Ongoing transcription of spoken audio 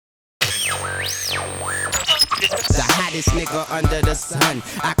baddest nigga under the sun.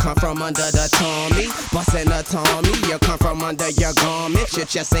 I come from under the Tommy, bustin' a Tommy. You come from under your garment, your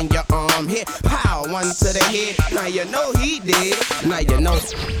chest and your arm hit. Pow, one to the head. Now you know he did. Now you know.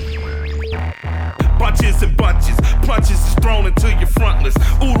 Bunches and bunches, punches is thrown into your frontless.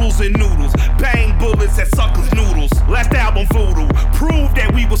 Oodles and noodles, bang bullets at suckers' noodles. Last album voodoo, proved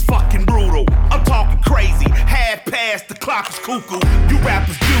that we was fucking brutal. I'm talking crazy, half past the clock is cuckoo. You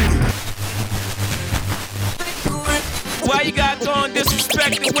rappers doodle. Why you got on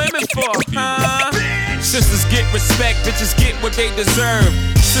disrespecting women for, huh? Sisters get respect, bitches get what they deserve.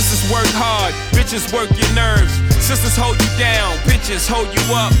 Sisters work hard, bitches work your nerves. Sisters hold you down, bitches hold you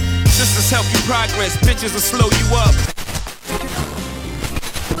up. Sisters help you progress, bitches will slow you up.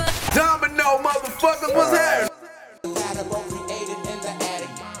 Domino motherfuckers was here.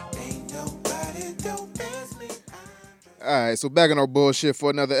 Alright, so back on our bullshit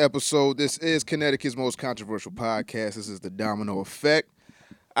for another episode. This is Connecticut's most controversial podcast. This is the Domino Effect.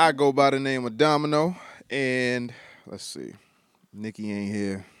 I go by the name of Domino, and let's see. Nikki ain't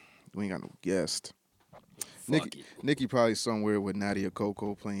here. We ain't got no guest. Nikki probably somewhere with Nadia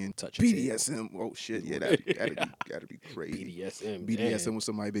Coco playing BDSM. Oh shit, yeah, that'd be crazy. BDSM with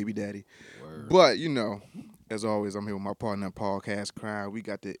somebody baby daddy. Word. But you know, as always, I'm here with my partner podcast crowd. We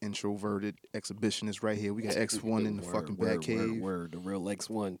got the introverted exhibitionist right here. We got X1 in the fucking Batcave. Word, the real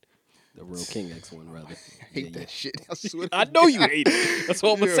X1. The real King X1, rather. I hate that shit. I swear. I know you hate it. That's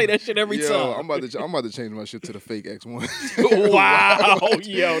why I'm gonna say that shit every time. I'm about to change my shit to the fake X1. Wow,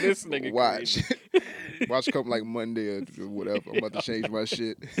 yo, this nigga watch. crazy. Watch come like Monday or whatever. I'm about to change my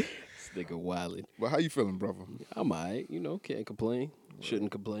shit. This nigga wildin'. But how you feeling, brother? I'm alright. You know, can't complain.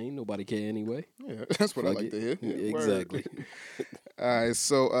 Shouldn't complain. Nobody care anyway. Yeah, that's what I like to hear. Yeah, exactly. All right,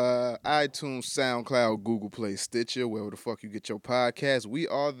 so iTunes, SoundCloud, Google Play, Stitcher, wherever the fuck you get your podcast, we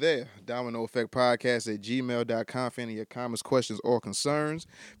are there. Domino Effect Podcast at gmail.com for any of your comments, questions, or concerns.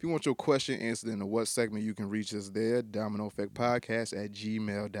 If you want your question answered in the what segment, you can reach us there, Domino Effect Podcast at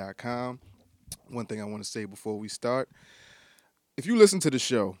gmail.com. One thing I want to say before we start, if you listen to the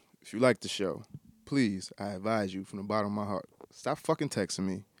show, if you like the show, please, I advise you from the bottom of my heart, stop fucking texting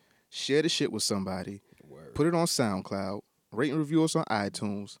me. Share the shit with somebody. Word. Put it on SoundCloud. Rate and review us on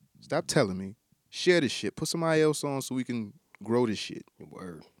iTunes. Stop telling me. Share this shit. Put somebody else on so we can grow this shit.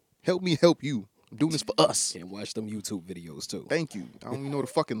 Word. Help me help you. I'm doing this for us. And watch them YouTube videos too. Thank you. I don't even know the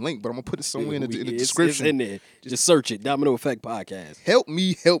fucking link, but I'm going to put it somewhere in the description. It's in there. Just search it. Domino Effect Podcast. Help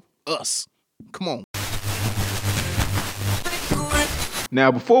me help us. Come on.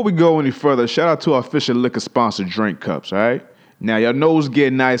 Now, before we go any further, shout out to our official liquor sponsor, Drink Cups, all right? Now, y'all know it's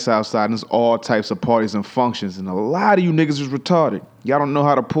getting nice outside, and there's all types of parties and functions, and a lot of you niggas is retarded. Y'all don't know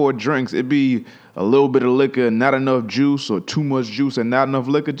how to pour drinks. It be a little bit of liquor and not enough juice, or too much juice and not enough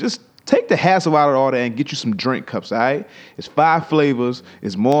liquor. Just take the hassle out of all that and get you some Drink Cups, all right? It's 5 flavors.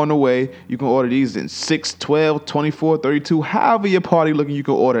 It's more on the way. You can order these in 6, 12, 24, 32, however your party looking, you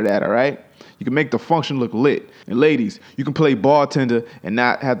can order that, all right? You can make the function look lit. And ladies, you can play bartender and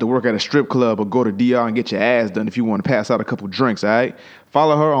not have to work at a strip club or go to DR and get your ass done if you want to pass out a couple drinks, all right?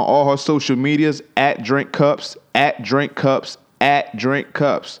 Follow her on all her social medias, at Drink Cups, at Drink Cups, at Drink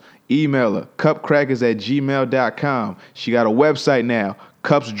Cups. Email her, cupcrackers@gmail.com. She got a website now,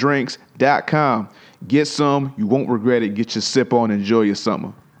 cupsdrinks.com. Get some. You won't regret it. Get your sip on. Enjoy your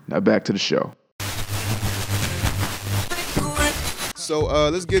summer. Now back to the show. So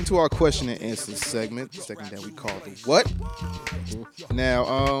let's get into our question and answer segment that we call the what.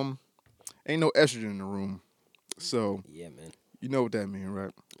 Now, ain't no estrogen in the room, so yeah, man, you know what that means,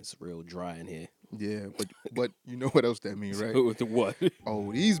 right? It's real dry in here. Yeah, but you know what else that means, right? The what?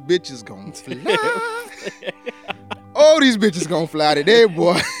 Oh, these bitches gonna fly. Oh, these bitches gonna fly today,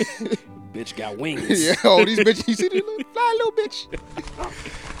 boy. Bitch got wings. Yeah, oh, these bitches, you see this little fly little bitch.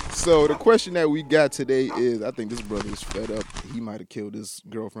 So the question that we got today is, I think this brother is fed up. He might have killed his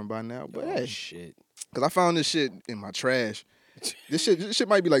girlfriend by now, but hey, shit. Because I found this shit in my trash. This shit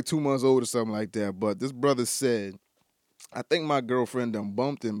might be like 2 months old or something like that. But this brother said, I think my girlfriend done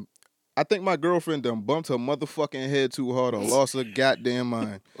bumped her motherfucking head too hard or lost her goddamn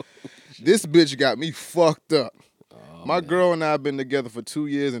mind. This bitch got me fucked up. My girl and I have been together for 2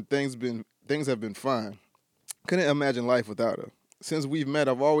 years and things have been fine. Couldn't imagine life without her. Since we've met,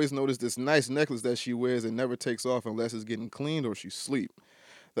 I've always noticed this nice necklace that she wears and never takes off unless it's getting cleaned or she's asleep.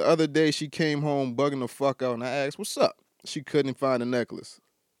 The other day, she came home bugging the fuck out, and I asked, what's up? She couldn't find the necklace.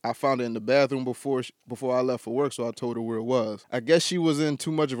 I found it in the bathroom before I left for work, so I told her where it was. I guess she was in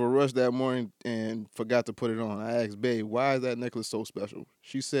too much of a rush that morning and forgot to put it on. I asked, babe, why is that necklace so special?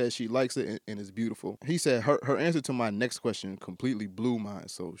 She said she likes it and it's beautiful. He said her answer to my next question completely blew mine,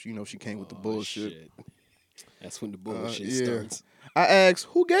 so she came with the bullshit. Shit. That's when the bullshit Yeah. starts. I asked,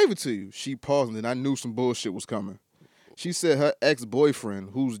 who gave it to you? She paused, and then I knew some bullshit was coming. She said her ex-boyfriend,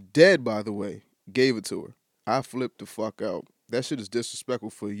 who's dead, by the way, gave it to her. I flipped the fuck out. That shit is disrespectful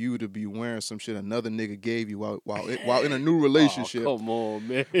for you to be wearing some shit another nigga gave you while in a new relationship. Oh, come on,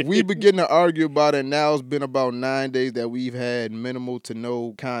 man. We begin to argue about it. Now it's been about 9 days that we've had minimal to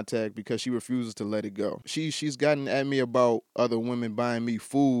no contact because she refuses to let it go. She's gotten at me about other women buying me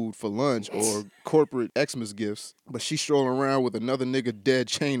food for lunch or corporate Xmas gifts, but she's strolling around with another nigga dead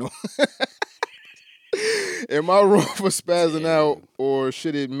chain on. Am I wrong for spazzing out, or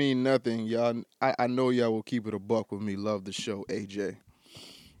should it mean nothing? Y'all, I know y'all will keep it a buck with me. Love the show, AJ.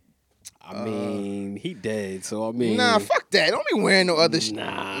 I mean, he dead, so I mean... Nah, fuck that. Don't be wearing no other shit.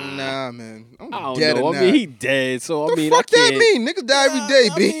 Nah, man. I don't dead know. or I mean, not. he dead, so The I mean, fuck I can't... that mean? Niggas die every day,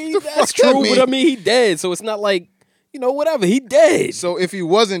 I B. mean, The that's fuck true, that mean? but I mean, he dead, so it's not like, whatever. He dead. So if he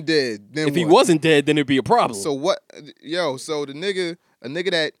wasn't dead, then if he what? wasn't dead, then it'd be a problem. So what? Yo, so a nigga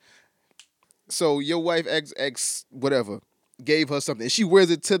that... So your wife, ex, whatever, gave her something. And she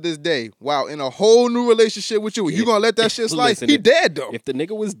wears it to this day. Wow, in a whole new relationship with you. You gonna let that shit slide? Listen, He dead, though. If the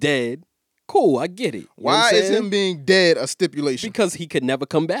nigga was dead, cool, I get it. You know what Why I'm is saying? him being dead a stipulation? Because he could never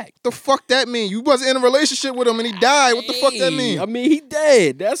come back. The fuck that mean? You wasn't in a relationship with him and he died. What the fuck that mean? I mean, he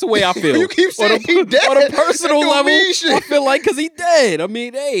dead. That's the way I feel. You keep saying he dead. On a personal That don't level, mean shit. I feel like because he dead. I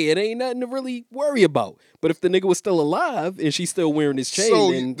mean, hey, it ain't nothing to really worry about. But if the nigga was still alive and she's still wearing his chain,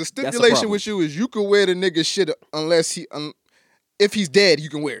 So then the that's a stipulation problem. with you is you can wear the nigga shit unless if he's dead, you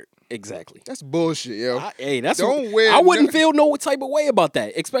can wear it. Exactly. That's bullshit, yo. I wouldn't feel no type of way about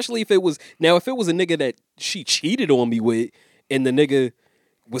that, especially if it was a nigga that she cheated on me with, and the nigga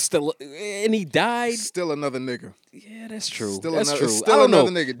was still and he died. Still another nigga. Yeah, that's true. Still that's another, true. Still I don't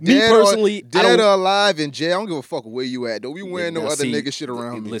another know. nigga. Me personally, dead or alive in jail. I don't give a fuck where you at. Don't be wearing no Now, other see, nigga shit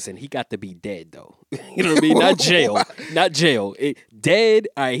around me. Listen, he got to be dead though. You know what I mean? Not jail. Not jail. Dead.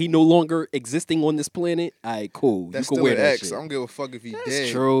 All right, he no longer existing on this planet. All right, cool. That's you can still wear an that ex. shit. I don't give a fuck if he That's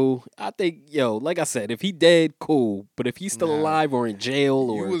dead. true. I think, like I said, if he dead, cool. But if he's still alive or in jail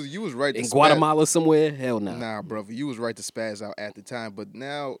or You was right to in spaz- Guatemala somewhere, hell no. Nah, brother, you was right to spaz out at the time, but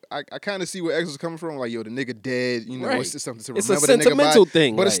now I kind of see where ex was coming from. Like, yo, the nigga dead. You know, Right. it's just something to It's remember a the nigga sentimental by.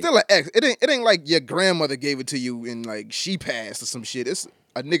 thing, But it's like- still an ex. It ain't like your grandmother gave it to you and like she passed or some shit. It's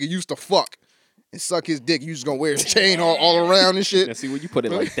a nigga used to fuck and suck his dick. You just gonna wear his chain all around and shit. Now, see, when you put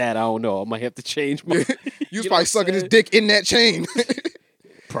it like that, I don't know. I might have to change my. You was know probably what I'm sucking his saying? dick in that chain.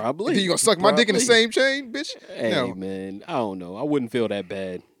 Probably. Then you gonna suck my dick in the Probably. same chain, bitch? Hey, No. man, I don't know. I wouldn't feel that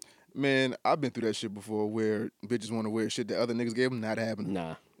bad. Man, I've been through that shit before where bitches want to wear shit that other niggas gave them. Not happening.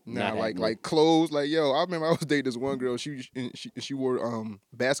 Nah. Nah, not like happening. clothes. Like, yo, I remember I was dating this one girl. She wore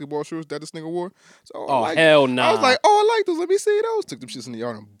basketball shoes that this nigga wore. So Oh, hell nah. I was like, oh, I like those. Let me see those. Took them shits in the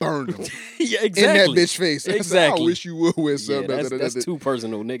yard and burned them Yeah, in exactly. that bitch face. I said, Exactly. I wish you would wear Yeah, something. that's too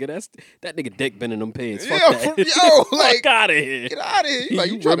personal, nigga. That nigga dick been in them pants. Fuck Yeah, that. yo, like, Fuck out of here. Get out of here. You like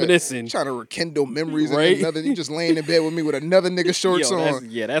You you trying reminiscing. to rekindle memories Right? and another. You just laying in bed with me with another nigga shorts Yo, on.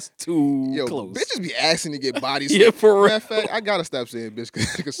 that's too Yo, close. bitches be asking to get body Yeah, slapped. for real. Matter of fact, I gotta stop saying bitch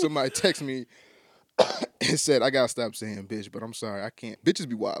because somebody texted me and said I gotta stop saying bitch, but I'm sorry, I can't. Bitches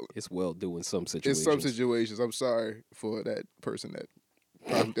be wild. It's well due in some In situations. some situations, I'm sorry for that person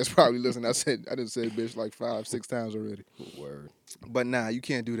that's probably listening. I didn't say bitch like 5-6 times already. Word. But nah, you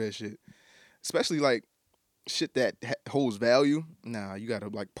can't do that shit. Especially like shit that holds value. Nah, you gotta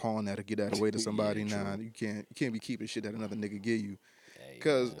like pawn that or get that away to somebody. Yeah, Nah, you can't be keeping shit that another nigga give you. Hey,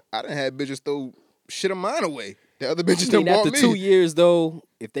 Cause man. I done had bitches throw shit of mine away. The other bitches I mean, done bought after me. 2 years though,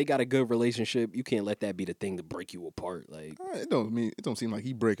 if they got a good relationship, you can't let that be the thing to break you apart. Like, It don't seem like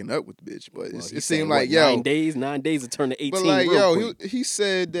he breaking up with the bitch, but well, it he's seemed saying, like what, yo. 9 days to turn to 18. But like real yo, quick. he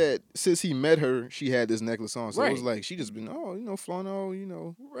said that since he met her, she had this necklace on. So it was Right. like she just been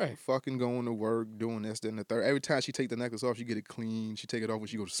flaunting, Right. fucking going to work, doing this, that, and the third. Every time she take the necklace off, she get it clean. She take it off when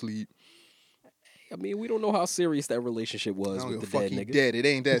she go to sleep. I mean, we don't know how serious that relationship I was don't with give the a fuck. dead He nigga. dead. It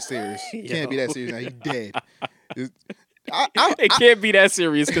ain't that serious. It can't be that serious now. He dead. It can't be that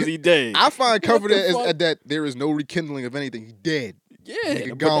serious because he dead. I find comfort the fuck? that there is no rekindling of anything. He dead. Yeah, Nigga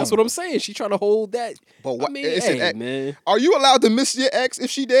but gone. that's what I'm saying. She trying to hold that. But what? I mean, it's an hey, ex. man. Are you allowed to miss your ex if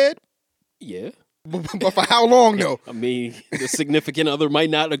she dead? Yeah. But for how long though? I mean, the significant other might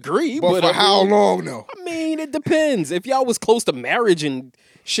not agree, But but for I how mean, long though? I mean, it depends. If y'all was close to marriage and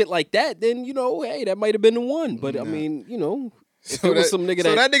shit like that, then hey, that might have been the one. But I mean, if it was some nigga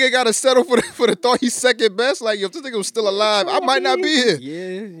so that nigga gotta settle for the thought he's second best. Like, if this nigga was still alive, I might not be here.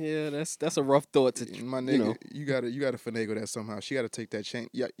 Yeah, that's a rough thought to My nigga, you gotta finagle that somehow. She gotta take that chain.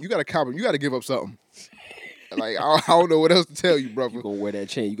 Yeah, you gotta give up something. Like I don't know what else to tell you, brother. You gonna wear that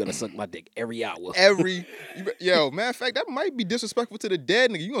chain? You gotta suck my dick every hour. Matter of fact, that might be disrespectful to the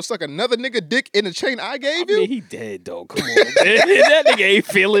dead nigga. You gonna suck another nigga dick in the chain I gave you? I mean, he dead though. Come on, man. That nigga ain't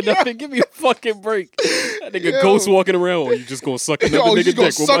feeling nothing. Give me a fucking break. That nigga ghost walking around. Or you just gonna suck another nigga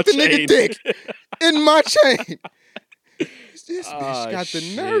dick with my chain? Nigga dick in my chain. This bitch got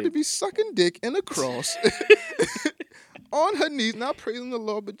the nerve to be sucking dick in a cross on her knees, not praising the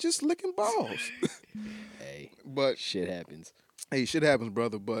Lord, but just licking balls. Hey, but shit happens. Hey, shit happens,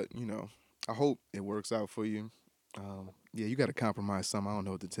 brother. But I hope it works out for you. Yeah, you got to compromise something. I don't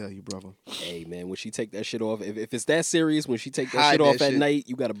know what to tell you, brother. Hey, man, when she take that shit off, if it's that serious, when she take that shit off at night,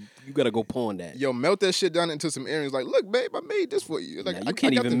 you gotta go pawn that. Yo, melt that shit down into some earrings. Like, look, babe, I made this for you. Like, you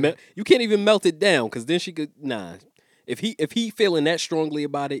can't even melt it down, because then she could If he feeling that strongly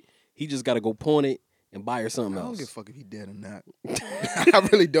about it, he just gotta go pawn it and buy her something else. I don't give a fuck if he dead or not. I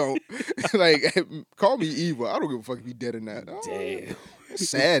really don't. Like, call me evil. I don't give a fuck if he dead or not. Damn. It's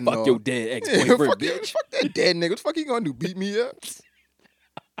sad, fuck your dead ex-boyfriend, bitch. Fuck that dead nigga. What the fuck he gonna do? Beat me up?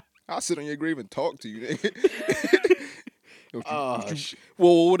 I'll sit on your grave and talk to you, nigga.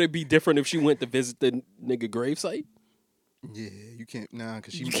 Well, would it be different if she went to visit the nigga gravesite? Yeah, you can't.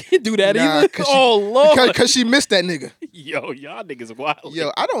 Cause you can't do that either. Lord, because she missed that nigga. Yo, y'all niggas wild.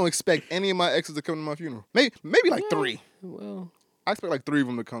 Yo, I don't expect any of my exes to come to my funeral. Maybe like 3. Well, I expect like 3 of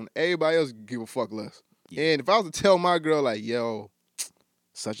them to come. Everybody else give a fuck less. Yeah. And if I was to tell my girl like, yo,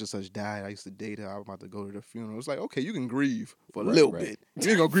 such and such died, I used to date her, I'm about to go to the funeral. It's like, okay, you can grieve for a little bit.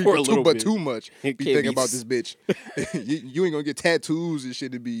 You ain't gonna grieve for too much. Be thinking about this bitch. you ain't gonna get tattoos and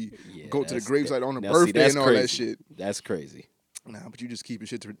shit to be go to the gravesite on her birthday and all that shit. That's crazy. Nah, but you just keeping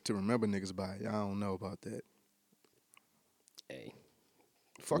shit to remember niggas by. I don't know about that. Hey.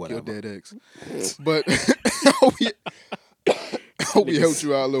 Fuck your dead ex. But I hope he helped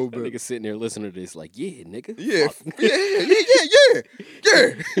you out a little bit. Nigga sitting there listening to this like, yeah, nigga. Yeah.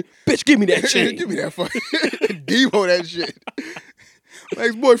 Bitch, give me that chain. Give me that fucking Devo that shit. My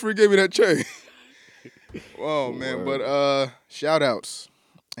ex-boyfriend gave me that chain. Oh, man. But shout outs.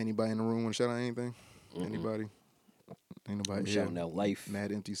 Anybody in the room want to shout out anything? Mm-hmm. Anybody? Ain't nobody shouting out life.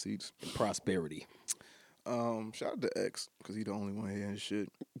 Mad empty seats. And prosperity. Shout out to X, because he the only one here and shit.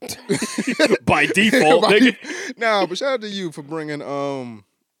 By default, nigga. Nah, but shout out to you for bringing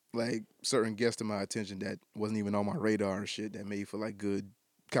like certain guests to my attention that wasn't even on my radar and shit, that made for like good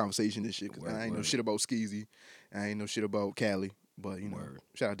conversation and shit. Because I ain't know shit about Skeezy. I ain't know shit about Cali. But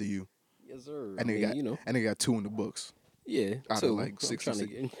shout out to you. Yes, sir. I nigga got 2 in the books. Yeah, out of like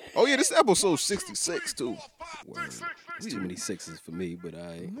 66. Oh yeah, this episode 66 too. Word. It's too many 6s for me, but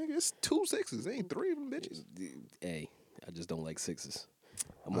nigga, it's 2 6s. Ain't 3 of them bitches. Hey, I just don't like 6s.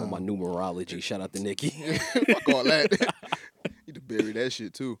 I'm on my numerology. Shout out to Nikki. Fuck all that. You to bury that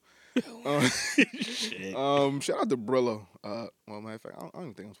shit too. Shit. Shout out to Brillo. Well, matter of fact, I don't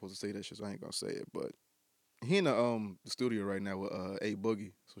even think I'm supposed to say that shit, so I ain't gonna say it. But he in the studio right now with A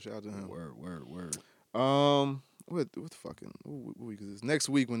Boogie. So shout out to him. Word. What the fucking what week is this? Next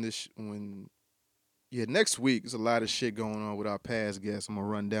week next week there's a lot of shit going on with our past guests. I'm gonna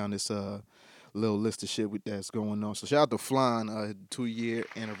run down this little list of shit that's going on. So shout out to Flan, 2-year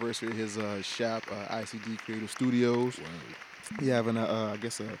anniversary of his shop, ICD Creative Studios. Wow. He having a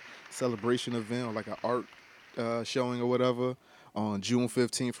celebration event or like an art showing or whatever on June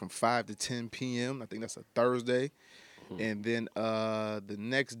 15th from 5 to 10 p.m. I think that's a Thursday. Mm-hmm. And then the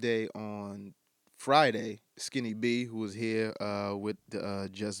next day on Friday, Skinny B, who was here with the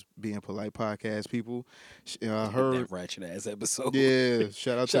Just Being Polite podcast people. Her that ratchet ass episode. Yeah,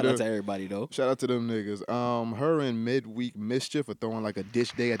 shout out to everybody though. Shout out to them niggas. Her and Midweek Mischief are throwing like a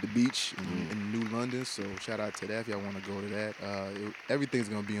dish day at the beach in New London. So shout out to that if y'all want to go to that. Everything's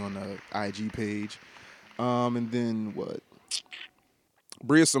gonna be on the IG page. And then what?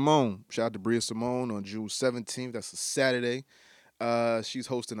 Bria Simone. Shout out to Bria Simone on June 17th. That's a Saturday. She's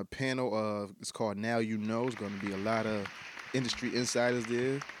hosting a panel. It's called Now You Know. It's going to be a lot of industry insiders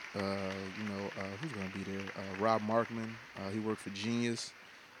there. Who's going to be there? Rob Markman. He worked for Genius.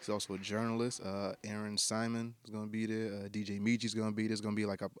 He's also a journalist. Aaron Simon is going to be there. DJ Michi's going to be there. It's going to be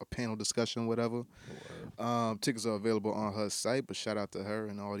like a panel discussion, whatever. Tickets are available on her site, but shout out to her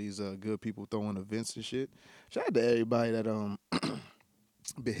and all these good people throwing events and shit. Shout out to everybody that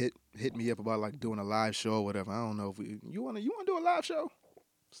hit me up about like doing a live show or whatever. I don't know if you want to do a live show.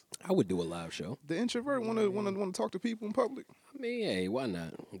 I would do a live show. The introvert want to talk to people in public. I mean, hey, why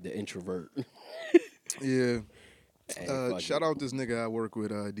not? The introvert. Yeah. Hey, shout out this nigga I work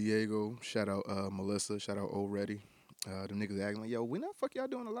with, Diego. Shout out Melissa. Shout out Already. Them niggas acting like, yo, when the fuck y'all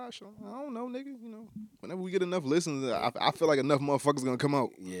doing a live show? I don't know, nigga. You know, whenever we get enough listens, I feel like enough motherfuckers gonna come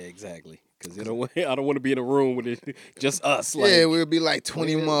out. Yeah, exactly. Because I don't want to be in a room with it, just us. Like, Yeah, we'll be like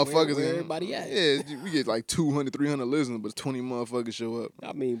 20 motherfuckers. where and everybody at? Yeah, we get like 200, 300 listens, but 20 motherfuckers show up.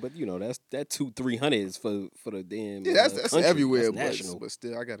 I mean, but that 200-300 is for the damn. Yeah, that's country. everywhere. That's national. But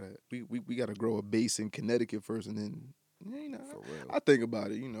still, we gotta grow a base in Connecticut first, and then. For real. I think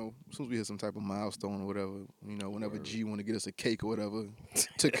about it, as soon as we hit some type of milestone or whatever, whenever G want to get us a cake or whatever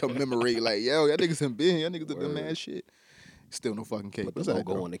to commemorate, like, yo, y'all niggas done been, y'all niggas done done mad shit. Still no fucking cake. Put the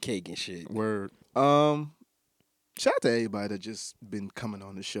logo on the cake and shit. Word. Shout out to everybody that just been coming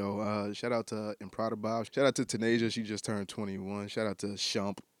on the show. Shout out to Imprada Bob. Shout out to Tanasia. She just turned 21. Shout out to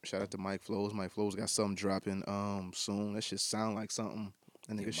Shump. Shout out to Mike Flows. Mike Flows got something dropping soon. That shit sound like something.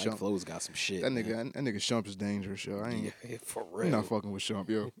 That nigga Mike Shump. Flows got some shit. That nigga Shump is dangerous, yo. I ain't for real. I'm not fucking with Shump,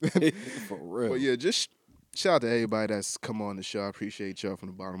 yo. For real. But yeah, just shout out to everybody that's come on the show. I appreciate y'all from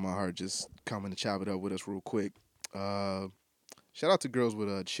the bottom of my heart just coming to chop it up with us real quick. Shout out to girls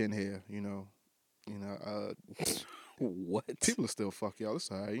with chin hair, What? People are still fuck y'all. It's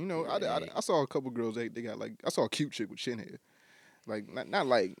all right. I saw a couple girls, they got like, I saw a cute chick with chin hair. Like, not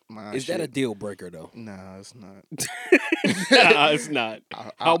like my Is shit. that a deal breaker, though? Nah, it's not. Nah, it's not.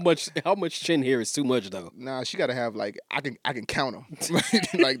 How much chin hair is too much, though? Nah, she gotta have like I can count them.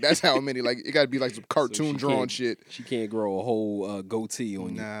 Like that's how many. Like it gotta be like some cartoon drawn shit. She can't grow a whole goatee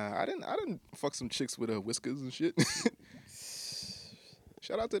on you. Nah, I didn't fuck some chicks with whiskers and shit.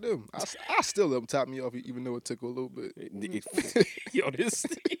 Shout out to them. I still let them top me off, even though it took a little bit.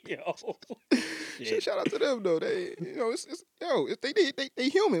 Shout out to them though. They, they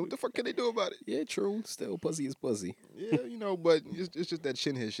human. What the fuck can they do about it? Yeah, true. Still, pussy is pussy. Yeah, but it's just that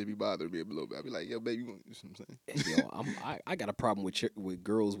chin hair should be bothering me a little bit. I be like, yo, baby, you know what I'm saying? I got a problem with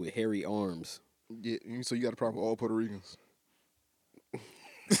girls with hairy arms. Yeah, so you got a problem with all Puerto Ricans?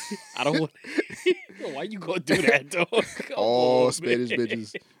 I don't want. Why you gonna do that, dog? All Spanish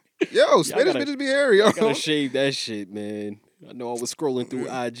bitches. Yo, Spanish bitches be hairy. Yo. I gotta shave that shit, man. I know I was scrolling through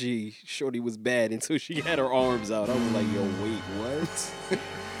IG. Shorty was bad until she had her arms out. I was like, yo, wait, what?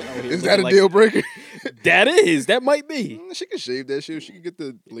 Is that a deal breaker? That might be. She can shave that shit. She can get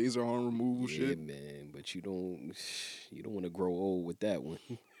the laser arm removal shit. Yeah, man. But you don't want to grow old with that one.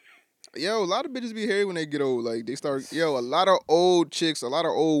 Yo, a lot of bitches be hairy when they get old. Like they start. Yo, a lot of old chicks, a lot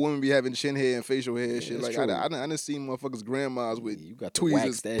of old women be having chin hair and facial hair and shit. Like I done seen motherfuckers grandmas with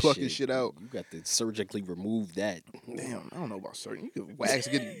tweezers plucking shit out. You got to surgically remove that. Damn, I don't know about surgery. You can wax,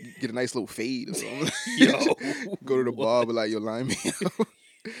 get a nice little fade or something. Yo, go to the barber like, yo, line me up.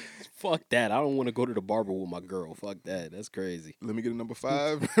 Fuck that. I don't want to go to the barber with my girl. Fuck that. That's crazy. Let me get a number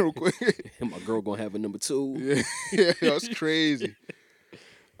 5 real quick. And my girl gonna have a number 2. Yeah, that's crazy.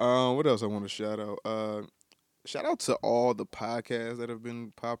 What else I want to shout out? Shout out to all the podcasts that have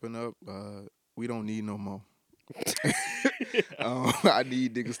been popping up. We don't need no more. I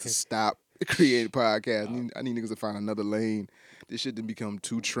need niggas to stop creating podcasts. I need niggas to find another lane. This shit done become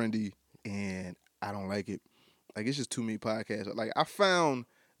too trendy, and I don't like it. Like, it's just too many podcasts. Like, I found,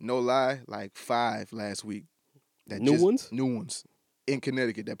 no lie, like 5 last week. New ones in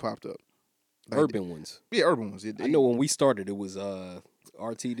Connecticut that popped up. Like, urban ones. Yeah, urban ones. Yeah, I know when we started, it was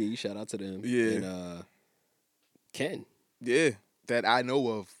RTD. Shout out to them. Yeah. And Ken. Yeah, that I know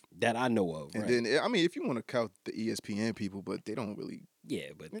of. And right. Then, I mean, if you want to count the ESPN people, but they don't really.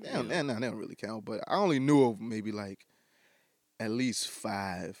 Yeah, but they don't really count. But I only knew of maybe like at least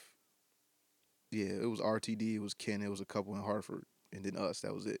 5. Yeah, it was RTD, it was Ken, it was a couple in Hartford, and then us.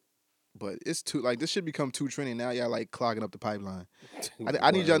 That was it. But it's too, like, this should become too trendy. Now y'all, like, clogging up the pipeline.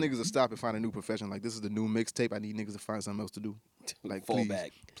 I need y'all niggas to stop and find a new profession. Like, this is the new mixtape. I need niggas to find something else to do. Like,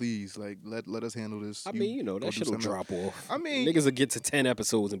 please, like, let us handle this. I mean, that shit'll drop off. I mean, niggas will get to 10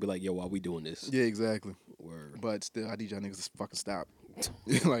 episodes and be like, yo, why we doing this? Yeah, exactly. Word. But still, I need y'all niggas to fucking stop.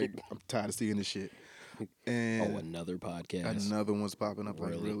 Like, I'm tired of seeing this shit. And another podcast. Another one's popping up.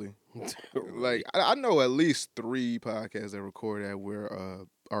 Really? Like, really? Like, I know at least 3 podcasts that record at where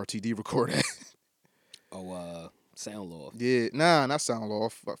RTD record at. Sound Loft. Yeah, not Sound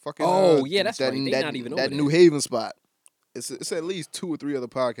Loft. Fucking. Yeah, that's right. They not even that over New there. Haven spot. It's at least 2 or 3 other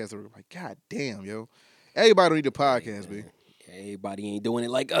podcasts that are like, God damn, yo. Everybody don't need a podcast, man. Everybody ain't doing it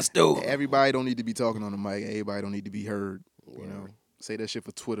like us, do. Everybody don't need to be talking on the mic. Everybody don't need to be heard. You know, say that shit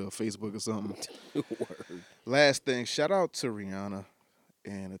for Twitter or Facebook or something. Word. Last thing, shout out to Rihanna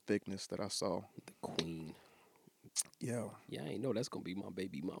and the thickness that I saw. The queen. Yo. Yeah, I ain't know that's gonna be my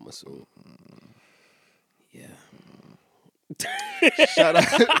baby mama soon. Yeah. Shout out,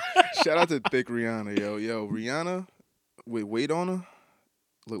 shout out to thick Rihanna, yo. Rihanna with weight on her.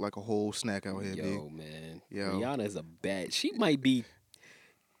 look like a whole snack out here, Yo, B. man. Yo. Rihanna's a bad. She might be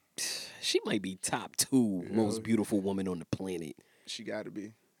top 2 most beautiful woman on the planet. She got to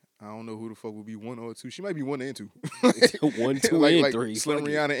be. I don't know who the fuck would be 1 or 2. She might be 1 and 2. 1, 2, and 3. Slim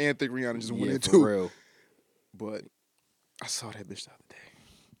Rihanna and Thick Rihanna just 1 and 2. For real. But I saw that bitch the other day.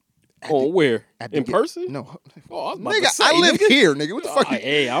 Where? In person? No. Oh, I was about Nigga, to say, I live nigga. here, nigga. What the fuck?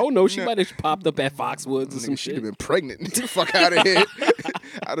 Hey, I don't know. She might have popped up at Foxwoods or some Nigga, she'd shit. have been pregnant. Get the fuck out of here.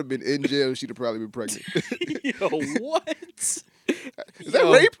 I'd have been in jail. She'd have probably been pregnant. Yo, what? Is that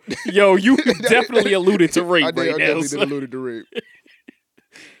rape? Yo, you definitely alluded to rape I right now. definitely son. did alluded to rape.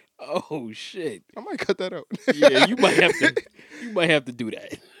 Oh shit. I might cut that out. Yeah, you might have to do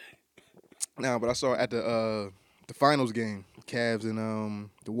that. Nah, but I saw at the finals game, Cavs and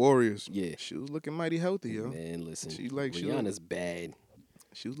the Warriors. Yeah. She was looking mighty healthy, yo. Man, listen. Rihanna's bad.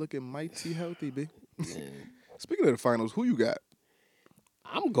 She was looking mighty healthy, B. Man. Speaking of the finals, who you got?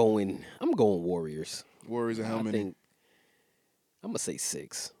 I'm going Warriors. Warriors and how many? I'm gonna say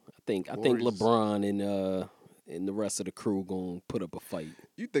 6. I think Warriors. LeBron and the rest of the crew gonna put up a fight.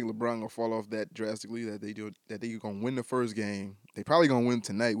 You think LeBron gonna fall off that drastically? That they gonna win the first game? They probably gonna win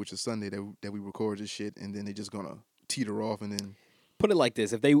tonight, which is Sunday that we record this shit, and then they just gonna teeter off and then Put it like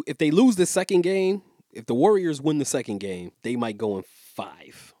this: if they lose the second game, if the Warriors win the second game, they might go in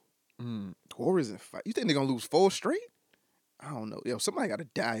 5. Warriors in 5. You think they're gonna lose 4 straight? I don't know. Yo, somebody gotta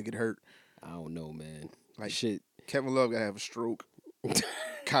die and get hurt. I don't know, man. Like shit. Kevin Love gotta have a stroke.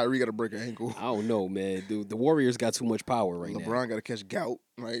 Kyrie gotta break an ankle. I don't know, man. Dude, the Warriors got too much power right now. LeBron gotta catch gout.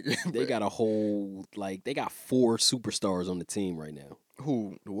 Like They got they got 4 superstars on the team right now.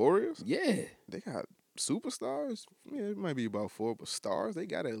 who? The Warriors? Yeah. They got superstars. Yeah, it might be about 4, but stars they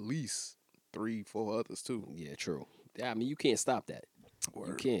got at least 3, 4 others too. Yeah, true. Yeah, I mean, you can't stop that. You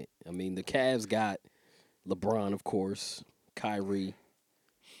Word. can't. I mean, the Cavs got LeBron, of course, Kyrie.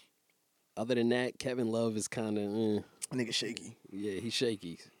 Other than that, Kevin Love is kind of, Nigga shaky. yeah, he's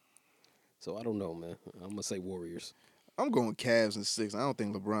shaky. So I don't know, man. I'm gonna say Warriors. I'm going Cavs in 6. I don't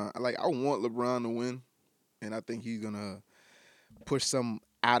think LeBron. I want LeBron to win, and I think he's gonna push something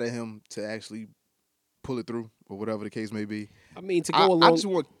out of him to actually pull it through, or whatever the case may be. I mean, to go along. I just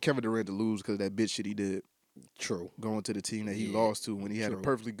want Kevin Durant to lose because of that bitch shit he did True. going to the team that he lost to when he had a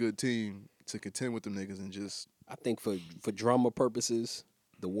perfectly good team to contend with them niggas and just. I think for drama purposes,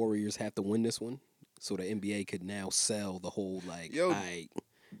 the Warriors have to win this one, so the NBA could now sell the whole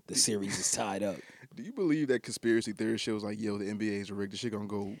the series is tied up. Do you believe that conspiracy theory shows like, yo, the NBA is rigged? The shit gonna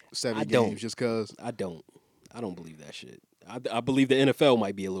go 7 I games don't. just cause? I don't believe that shit. I believe the NFL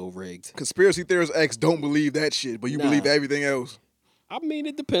might be a little rigged. Conspiracy theorists X don't believe that shit, but you Nah. believe everything else. I mean,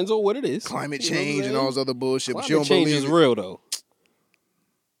 it depends on what it is. Climate You know what I'm change and saying? all this other bullshit, but you Climate don't change believe is it. real though.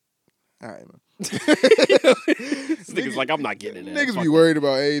 All right, man. This nigga's like, I'm not getting in that. Niggas be worried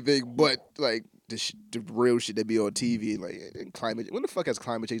about anything but like the real shit that be on TV. Like climate. When the fuck has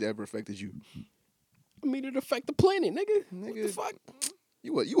climate change ever affected you? I mean, it affect the planet, nigga. What the Nigga. fuck?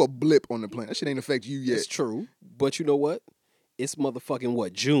 You a blip on the planet. That shit ain't affect you yet. It's true, but you know what? It's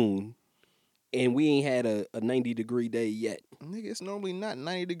motherfucking June, and we ain't had a 90-degree day yet. Nigga, it's normally not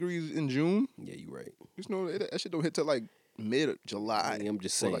 90 degrees in June. Yeah, you right. That shit don't hit till like mid-July. I mean, I'm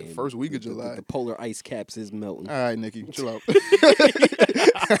just Or, saying. like first week of July. The polar ice caps is melting. All right, Nikki, chill out.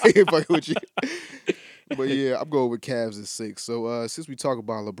 I ain't fucking with you. But yeah, I'm going with Cavs at 6. So since we talk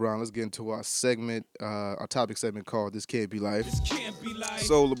about LeBron, let's get into our segment, our topic segment called "This Can't Be Life."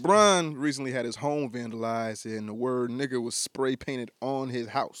 So LeBron recently had his home vandalized, and the word "nigga" was spray painted on his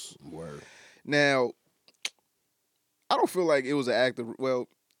house. Word. Now, I don't feel like it was an act of, well,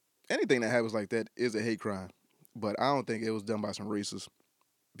 anything that happens like that is a hate crime, but I don't think it was done by some racists,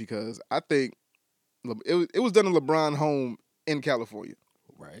 because I think it was done in LeBron's home in California.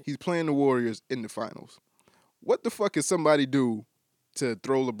 Right. He's playing the Warriors in the finals. What the fuck can somebody do to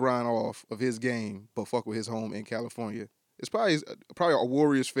throw LeBron off of his game but fuck with his home in California? It's probably a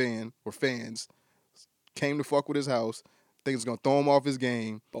Warriors fan or fans came to fuck with his house, think it's gonna throw him off his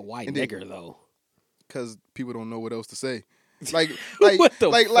game. But why And then- nigger though? Because people don't know what else to say. Like What the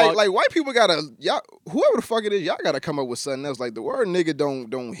like fuck? white people gotta, y'all, whoever the fuck it is, y'all gotta come up with something else. Like the word nigga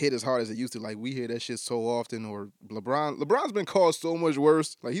don't hit as hard as it used to. Like we hear that shit so often. Or LeBron's been called so much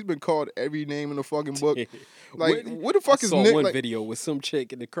worse. Like he's been called every name in the fucking book. Like what the fuck I is saw Nick? one Like, video with some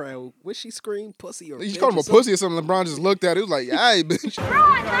chick in the crowd. What she scream? Pussy or he bitch called him or a pussy or something. LeBron just looked at it. It was like, "Aight, bitch." Bro,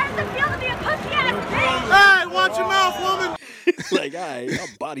 how does it feel to be a pussy ass bitch? Hey, watch your mouth, woman. something? Like, all right, I'll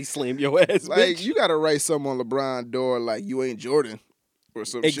body slam your ass, Like bitch. you gotta write something on LeBron's door like you ain't Jordan. or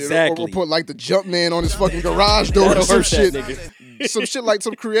some Exactly. shit, or put like the jump man on his fucking garage door or That'll some hurt shit. that nigga. Some shit like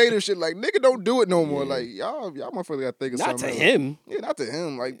some creative shit. Like, nigga, don't do it no more. Like, y'all motherfuckers gotta think of Not something to else. him. Yeah, not to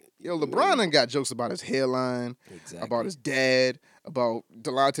him. Like, yo, LeBron done got jokes about his hairline, about his dad, about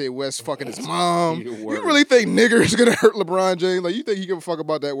Delonte West fucking his mom. You really think nigger is gonna hurt LeBron James? Like, you think he give a fuck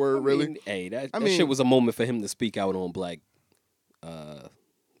about that word, really? Mean, hey, that shit was a moment for him to speak out on black.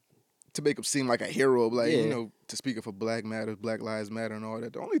 To make him seem like a hero, like, you know, to speak up for Black Matters, Black Lives Matter, and all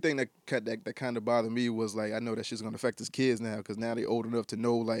that. The only thing that kind of bothered me was, like, I know that shit's gonna affect his kids now, because now they're old enough to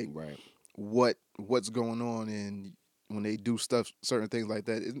know, like, what's going on, and when they do stuff, certain things like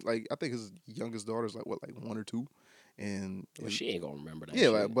that. Like, I think his youngest daughter's like 1 or 2, and she ain't gonna remember that.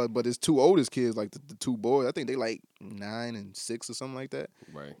 Yeah, shit. like, but his 2 oldest kids, like the 2 boys, I think they like 9 and 6 or something like that.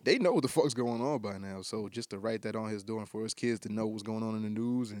 Right. They know what the fuck's going on by now. So just to write that on his door and for his kids to know what's going on in the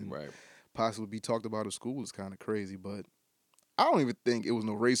news and possibly be talked about at school is kind of crazy. But I don't even think it was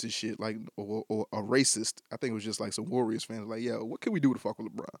no racist shit, like or a racist. I think it was just like some Warriors fans like, yo, what can we do to fuck with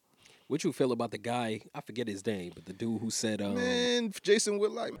LeBron? What you feel about the guy? I forget his name, but the dude who said, man, Jason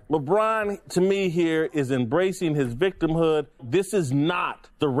Whitlock. LeBron, to me, here is embracing his victimhood. This is not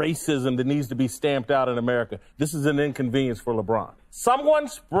the racism that needs to be stamped out in America. This is an inconvenience for LeBron. Someone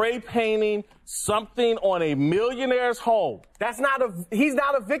spray painting something on a millionaire's home. He's not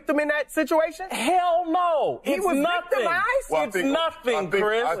a victim in that situation? Hell no. He was victimized? Well, it's nothing,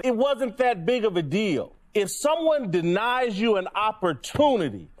 Chris. It wasn't that big of a deal. If someone denies you an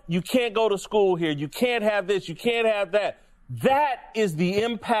opportunity, you can't go to school here, you can't have this, you can't have that. That is the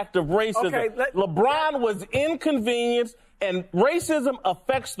impact of racism. Okay, LeBron was inconvenienced, and racism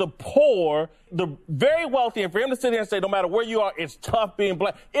affects the poor, the very wealthy. And for him to sit here and say, no matter where you are, it's tough being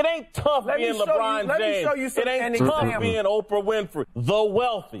black. It ain't tough being LeBron James. It ain't tough being Oprah Winfrey. The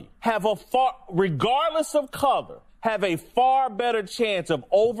wealthy have regardless of color, have a far better chance of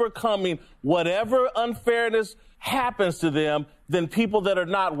overcoming whatever unfairness happens to them than people that are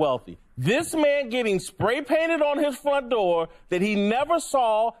not wealthy. This man getting spray painted on his front door that he never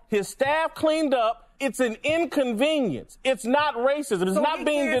saw, his staff cleaned up, it's an inconvenience. It's not racism. It's not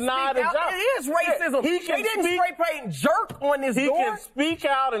being denied a job. It is racism. They didn't spray paint jerk on his door. He can speak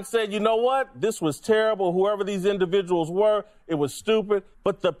out and say, you know what? This was terrible. Whoever these individuals were, it was stupid.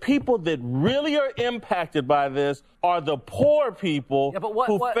 But the people that really are impacted by this are the poor people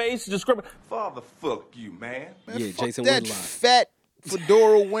who face discrimination. Father, fuck you, man. Yeah, Jason that Whitlock. fat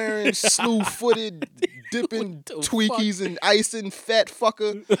fedora wearing, slew-footed, dipping Twinkies and icing fat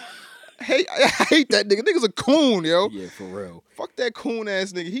fucker. Hey, I hate that nigga. Nigga's a coon, yo. Yeah, for real. Fuck that coon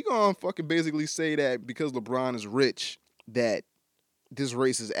ass nigga. He gonna fucking basically say that because LeBron is rich, that this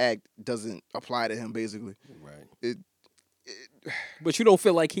racist act doesn't apply to him, basically. Right. But you don't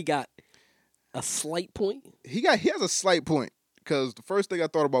feel like he got a slight point? He has a slight point. Because the first thing I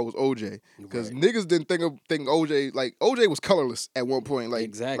thought about was OJ. Because niggas didn't think OJ, like, OJ was colorless at one point. Like,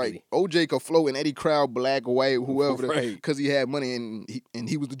 exactly. Like, OJ could flow in any crowd, black, white, whoever, because he had money and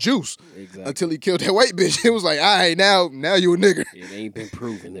he was the juice. Exactly. Until he killed that white bitch. It was like, all right, now you a nigger. It ain't been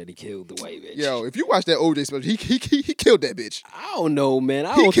proven that he killed the white bitch. Yo, if you watch that OJ special, he killed that bitch. I don't know, man.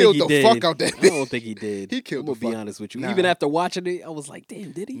 He killed the fuck out that bitch. I don't think he did. He killed the fuck. I'm gonna be honest with you. Nah. Even after watching it, I was like,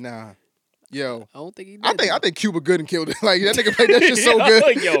 damn, did he? Nah. Yo, I don't think he did. I think Cuba Gooding killed it. Like, that nigga played that shit so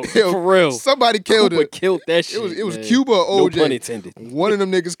good. Yo, for real. Somebody killed Cuba it. Killed that shit. It was Cuba or OJ. No pun intended. One of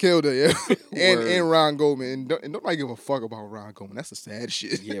them niggas killed her, yeah. and Ron Goldman. And nobody give a fuck about Ron Goldman. That's the sad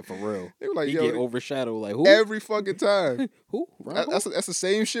shit. Yeah, for real. They were like, he get overshadowed. Like, who? Every fucking time. Who? Ron That's the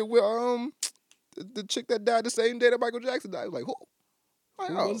same shit with the chick that died the same day that Michael Jackson died. Like, who?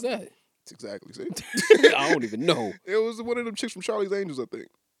 Like, Who was that? Exactly. See? I don't even know. It was one of them chicks from Charlie's Angels, I think.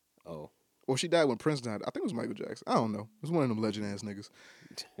 Oh. Well, she died when Prince died. I think it was Michael Jackson. I don't know. It was one of them legend ass niggas.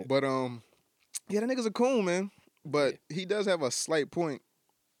 But yeah, that nigga's a coon, man. But he does have a slight point.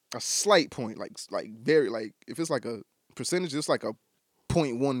 A slight point, like very, like, if it's like a percentage, it's like a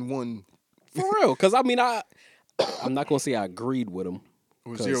 0.11. For real, because I mean, I'm not gonna say I agreed with him. It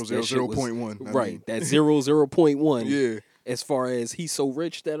was 0.1. Right, that 0.1. Yeah. As far as he's so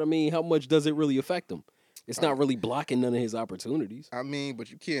rich that, I mean, how much does it really affect him? It's not really blocking none of his opportunities. I mean, but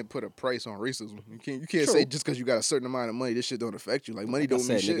you can't put a price on racism. You can't say just because you got a certain amount of money, this shit don't affect you. Like, money don't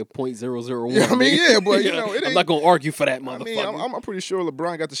mean shit. Nigga, 0.001. Yeah, I mean, yeah, but you know, it ain't, I'm not gonna argue for that motherfucker. I mean, I'm pretty sure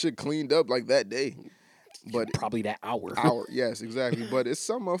LeBron got the shit cleaned up like that day. But probably that hour. Yes, exactly. But it's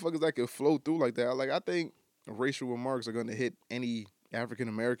some motherfuckers that can flow through like that. Like, I think racial remarks are gonna hit any African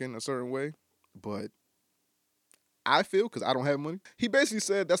American a certain way, but I feel, because I don't have money, he basically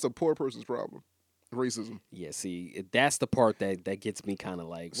said that's a poor person's problem. racism. Yeah, see, that's the part that gets me kind of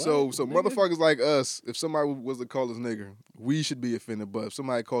like. So what, nigga? motherfuckers like us, if somebody was to call us nigger, we should be offended. But if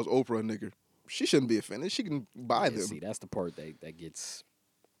somebody calls Oprah a nigger, she shouldn't be offended. She can buy them. See, that's the part that gets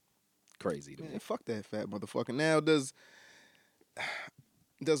crazy to me. Man, fuck that fat motherfucker. Now, does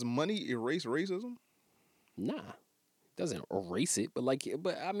money erase racism? Nah, it doesn't erase it, but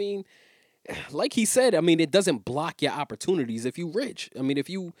I mean, like he said, I mean, it doesn't block your opportunities if you rich. I mean, if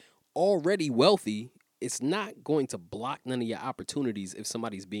you already wealthy, it's not going to block none of your opportunities if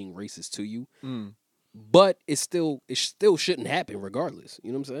somebody's being racist to you. But it still shouldn't happen regardless.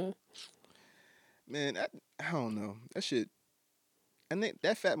 You know what I'm saying? Man, I don't know. That shit. I think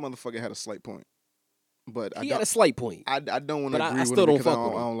that fat motherfucker had a slight point. But he had a slight point. I don't want to agree with him because I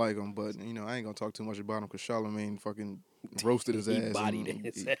don't like him. But I ain't gonna talk too much about him because Charlamagne fucking roasted his ass.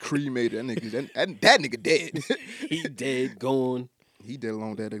 Bodied he cremated that nigga. That nigga dead. He dead, gone. He dead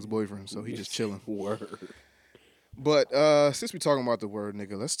along with that ex-boyfriend, so he just chilling. Word. But since we talking about the word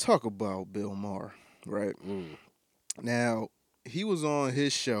nigga, let's talk about Bill Maher, right? Now, he was on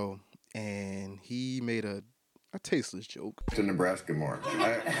his show and he made a tasteless joke. To Nebraska more.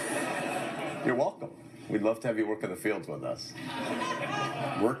 You're welcome. We'd love to have you work in the fields with us.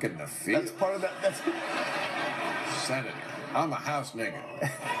 Work in the field? That's part of that. That's Senator. I'm a house nigga.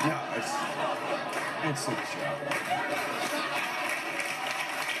 No, it's a joke.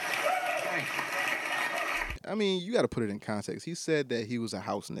 Thank you. I mean, you got to put it in context. He said that he was a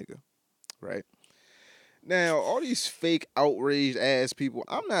house nigga, right? Now, all these fake, outraged ass people,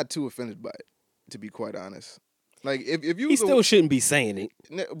 I'm not too offended by it, to be quite honest. Like, if you he still shouldn't be saying it.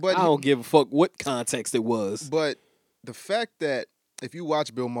 But I don't give a fuck what context it was. But the fact that if you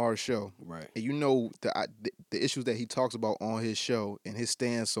watch Bill Maher's show, right, and you know the issues that he talks about on his show and his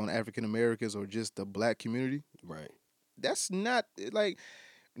stance on African Americans or just the black community, right, that's not like.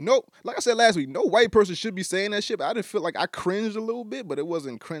 No, like I said last week, no white person should be saying that shit. But I didn't feel like I cringed a little bit, but it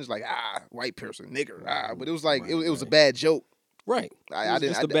wasn't cringe like white person, nigger, But it was like it was a bad joke. Right.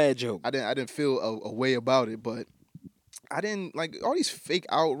 It's a bad joke. I didn't feel a way about it, but I didn't like all these fake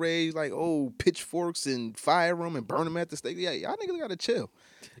outrage, like pitchforks and fire them and burn them at the stake. Yeah, y'all niggas gotta chill.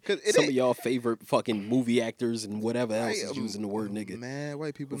 Some of y'all favorite fucking movie actors and whatever else is using the word nigga. Man,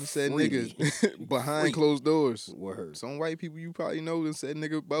 white people done said niggas behind closed doors. Word. Some white people you probably know done said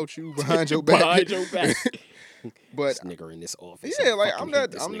nigga about you behind your back. Behind your back. But this nigger in this office. Yeah, like I'm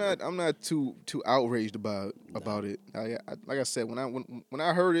not too outraged about it. Like I said, when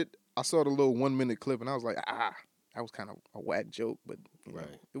I heard it, I saw the little 1 minute clip and I was like, that was kind of a whack joke, but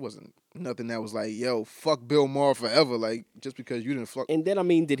it wasn't nothing that was like, yo, fuck Bill Maher forever. Like just because you didn't fuck. And then I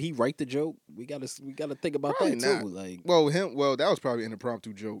mean, did he write the joke? We gotta think about probably that not. too. Like, well, that was probably an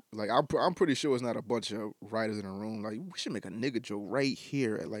impromptu joke. Like I'm pretty sure it's not a bunch of writers in a room. Like we should make a nigga joke right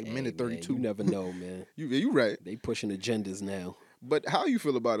here at like minute 32. You never know, man. You right. They pushing agendas now. But how you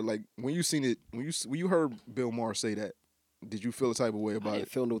feel about it? Like when you seen it, when you heard Bill Maher say that. Did you feel a type of way about it? I didn't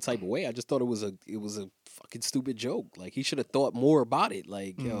feel no type of way. I just thought it was a fucking stupid joke. Like he should have thought more about it.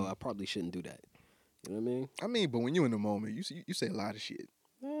 Like yo, I probably shouldn't do that. You know what I mean? I mean, but when you in the moment, you say a lot of shit.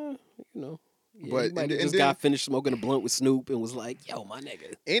 You know. Yeah, but he might have just got finished smoking a blunt with Snoop and was like, "Yo, my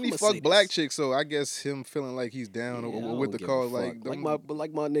nigga." And he fucked black chicks, so I guess him feeling like he's down with the cause, like my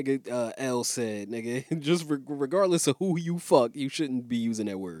nigga L said, nigga, just regardless of who you fuck, you shouldn't be using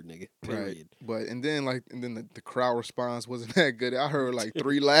that word, nigga. Period. Right. But and then the crowd response wasn't that good. I heard like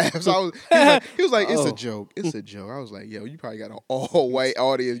 3 laughs. He was like, it's a joke. It's a joke. I was like, yo, you probably got an all white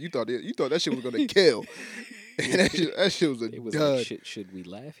audience. You thought that shit was gonna kill. And that shit was a dud. Like, should we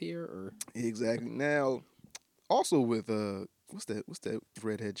laugh here or exactly? Now, also with what's that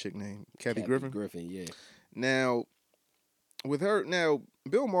redhead chick name? Kathy Griffin. Yeah. Now, with her,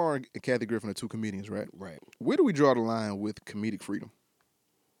 Bill Maher and Kathy Griffin are 2 comedians, right? Right. Where do we draw the line with comedic freedom?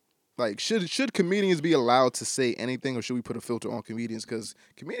 Like, should comedians be allowed to say anything, or should we put a filter on comedians? Because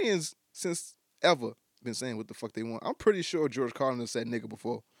comedians, since ever, been saying what the fuck they want. I'm pretty sure George Carlin said nigga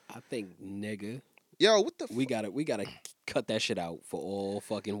before. I think nigga. Yo, what the? We gotta cut that shit out for all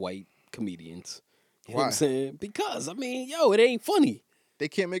fucking white comedians. You know Why? what I'm saying? Because I mean, yo, it ain't funny. They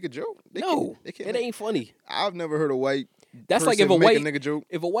can't make a joke. They can't it ain't funny. I've never heard a white. That's like if a nigga joke.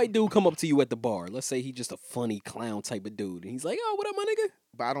 If a white dude come up to you at the bar, let's say he's just a funny clown type of dude, and he's like, "Oh, what up, my nigga?"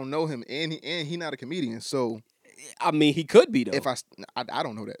 But I don't know him, and he not a comedian, so. I mean, he could be though. If I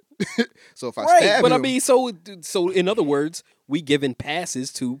don't know that. So if I right, stab but him, I mean, so in other words, we giving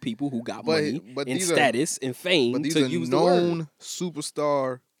passes to people who got money and status and fame but these to are use the known word.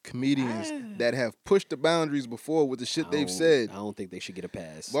 superstar comedians that have pushed the boundaries before with the shit they've said. I don't think they should get a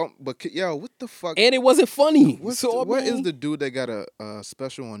pass. Well, but yo, what the fuck? And it wasn't funny. What is the dude that got a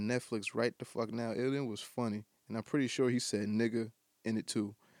special on Netflix right the fuck now? It was funny, and I'm pretty sure he said nigga in it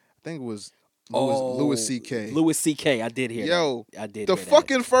too. I think it was Louis C.K. Louis C.K. I did hear that. I did. The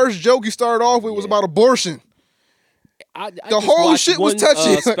fucking first joke he started off with was about abortion. I the whole shit was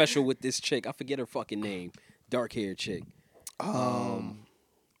touchy. Special with this chick. I forget her fucking name. Dark haired chick.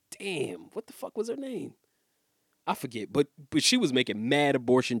 Damn, what the fuck was her name? I forget, but she was making mad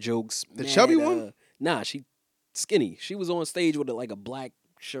abortion jokes. The chubby one? Nah, she skinny. She was on stage with like a black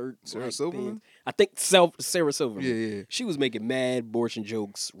shirt. Sarah Silverman? I think Sarah Silverman. Yeah. She was making mad abortion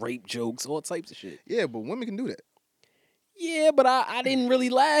jokes, rape jokes, all types of shit. Yeah, but women can do that. Yeah, but I didn't really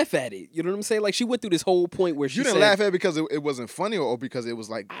laugh at it. You know what I'm saying? Like, she went through this whole point where You didn't laugh at it because it wasn't funny or because it was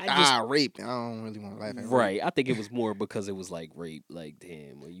like, rape. I don't really want to laugh at it. Right. I think it was more because it was like rape. Like,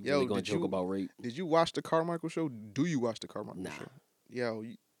 damn, are you really going to joke about rape? Did you watch the Carmichael show? Do you watch the Carmichael show? Yo,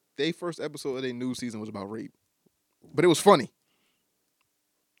 they first episode of their new season was about rape. But it was funny.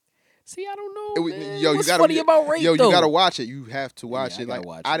 See, I don't know, man. What's funny about rape, Yo, though? you got to watch it. You have to watch it. Like,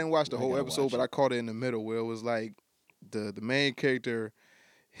 watch I it. didn't watch the whole episode, but I caught it in the middle where it was like the main character,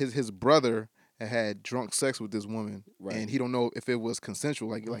 his brother had drunk sex with this woman, and he don't know if it was consensual.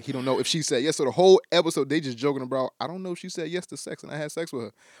 Like he don't know if she said yes. So the whole episode they just joking about. I don't know if she said yes to sex, and I had sex with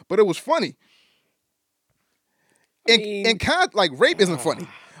her, but it was funny. Like rape isn't funny,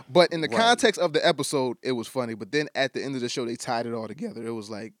 but in the context of the episode, it was funny. But then at the end of the show, they tied it all together. It was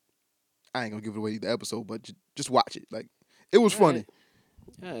like, I ain't gonna give it away the episode, but just watch it. Like, it was funny.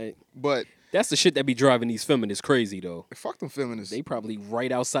 All right. But that's the shit that be driving these feminists crazy, though. Fuck them feminists. They probably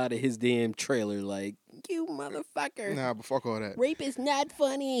right outside of his damn trailer, like, you motherfucker. Nah, but fuck all that. Rape is not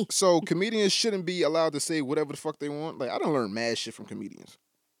funny. So comedians shouldn't be allowed to say whatever the fuck they want. Like, I don't learn mad shit from comedians.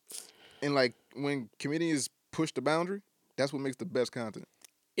 And like, when comedians push the boundary, that's what makes the best content.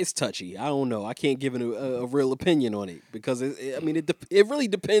 It's touchy. I don't know. I can't give it a real opinion on it because it really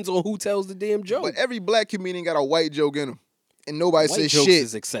depends on who tells the damn joke. But every black comedian got a white joke in him, and nobody white says jokes shit.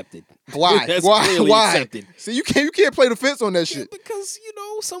 Is accepted. Why? That's Why? clearly accepted. See, you can't play the fence on that shit. Because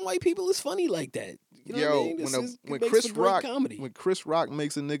some white people is funny like that. You know what I mean? When Chris Rock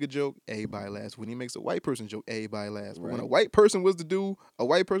makes a nigga joke, everybody laughs. When he makes a white person joke, everybody laughs. But when a white person was to do a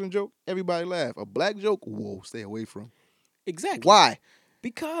white person joke, everybody laugh. A black joke, whoa, stay away from. Exactly. Why?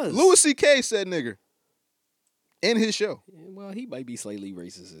 Because Louis C.K. said nigger in his show. Yeah, well, he might be slightly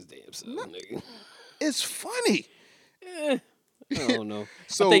racist as damn self, nigga. It's funny. I don't know.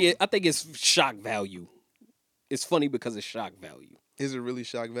 So I think it's shock value. It's funny because it's shock value. Is it really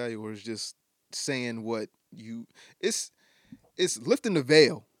shock value, or is just saying what you? It's lifting the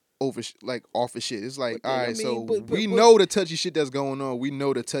veil over off of shit. It's like, all right, we know the touchy shit that's going on. We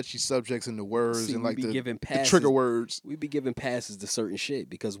know the touchy subjects and the words and like the trigger words. We be giving passes to certain shit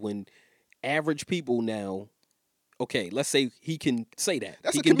because when average people now, okay, let's say he can say that.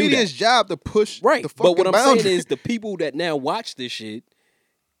 That's a comedian's job to push the fucking But what I'm boundary. saying is the people that now watch this shit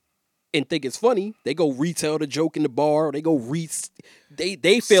and think it's funny, they go retell the joke in the bar. Or they go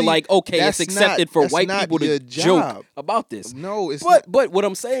they feel like, okay, it's accepted for white people to joke about this. No, it's not. But what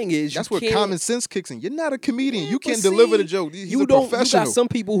I'm saying is, that's where common sense kicks in. You're not a comedian. You can't deliver the joke. He's a professional. You got some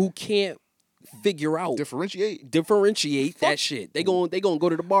people who can't figure out differentiate that shit. They going go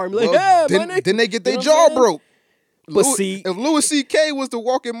to the bar and be like, then they get their jaw broke. But if Louis C.K. was to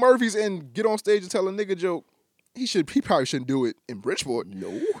walk in Murphy's and get on stage and tell a nigga joke, he probably shouldn't do it in Bridgeport.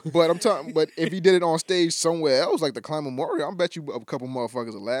 No. But but if he did it on stage somewhere else, like the Klein Memorial, I bet you a couple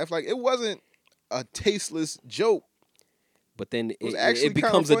motherfuckers would laugh. Like, it wasn't a tasteless joke. But then it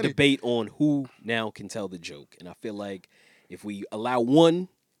becomes a debate on who now can tell the joke. And I feel like if we allow one,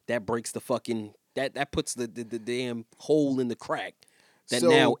 that breaks the fucking that puts the damn hole in the crack. That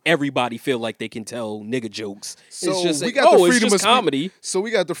now everybody feel like they can tell nigga jokes. So it's just we got the freedom of comedy. So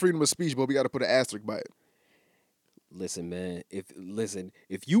we got the freedom of speech, but we got to put an asterisk by it. Listen, man.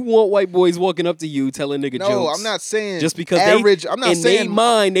 If you want white boys walking up to you telling nigga jokes, no, I'm not saying just because average. I'm not saying in their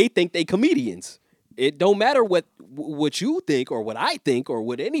mind they think they comedians. It don't matter what you think or what I think or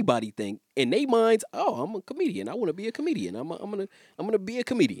what anybody think. In their minds, oh, I'm a comedian. I want to be a comedian. I'm gonna be a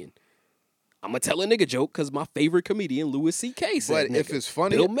comedian. I'm gonna tell a nigga joke because my favorite comedian Louis C.K. said. But nigga. if it's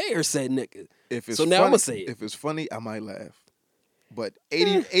funny, Bill Mayer said nigga. So now I'm gonna say it. If it's funny, I might laugh. But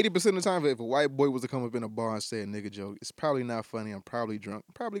 80% of the time, if a white boy was to come up in a bar and say a nigga joke, it's probably not funny. I'm probably drunk.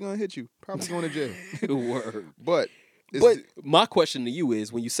 I'm probably gonna hit you. Probably going to jail. Word. But my question to you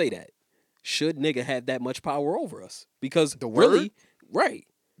is, when you say that, should nigga have that much power over us? Because the word, right?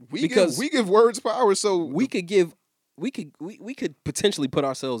 We give words power, so we could give we could potentially put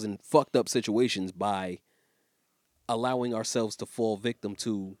ourselves in fucked up situations by allowing ourselves to fall victim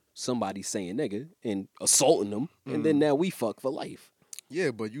to somebody saying nigga and assaulting them, and then now we fuck for life.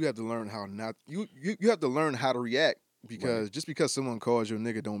 Yeah, but you have to learn how not you have to learn how to react, because just because someone calls you a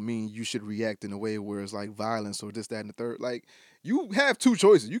nigga don't mean you should react in a way where it's like violence or this, that, and the third. Like, you have two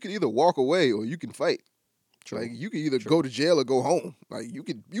choices. You can either walk away or you can fight. True. Like, you can either go to jail or go home. Like, you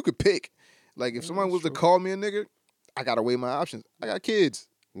could pick. Like, if someone was to call me a nigga, I gotta weigh my options. I got kids.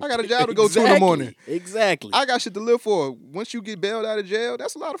 I got a job to go to in the morning. Exactly. I got shit to live for. Once you get bailed out of jail,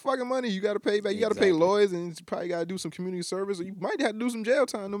 that's a lot of fucking money you got to pay back. You got to pay lawyers, and you probably got to do some community service, or you might have to do some jail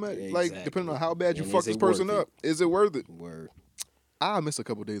time, no matter like depending on how bad you fuck this person up. Is it worth it? Word. I miss a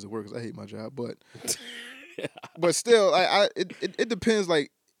couple of days of work because I hate my job, but still, it depends.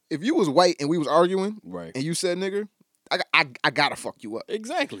 Like, if you was white and we was arguing, right, and you said nigger, I gotta fuck you up.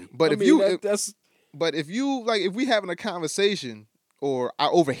 Exactly. But if we having a conversation, or I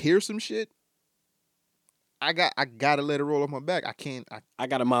overhear some shit, I gotta let it roll off my back. I can't. I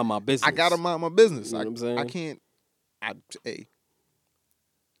gotta mind my business. I gotta mind my business. You know what I'm saying? I can't. Hey,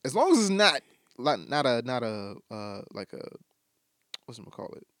 as long as it's not a like a, what's it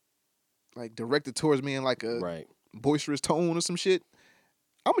call it, like directed towards me in like a boisterous tone or some shit,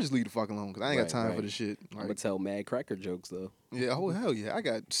 I'm gonna just leave the fuck alone because I ain't got time for this shit. Like, I'm gonna tell mad cracker jokes though. Yeah. Oh hell yeah.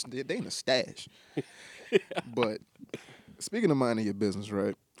 They in a stash. But speaking of minding your business,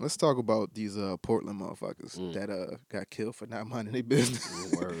 right? Let's talk about these Portland motherfuckers that got killed for not minding their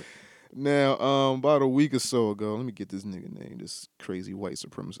business. Word. Now, about a week or so ago, let me get this nigga name, this crazy white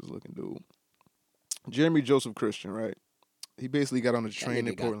supremacist looking dude. Jeremy Joseph Christian, right? He basically got on a train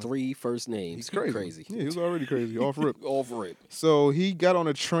in Portland. Got 3 first names. He's crazy. Crazy. Yeah, he was already crazy. Off rip. Off rip. So he got on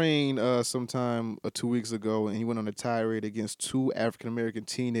a train sometime 2 weeks ago, and he went on a tirade against 2 African American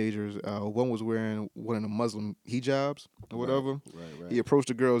teenagers. One was wearing one of the Muslim hijabs or whatever. Right. He approached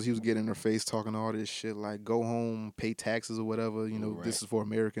the girls. He was getting in their face, talking all this shit like, "Go home, pay taxes or whatever. You know, this is for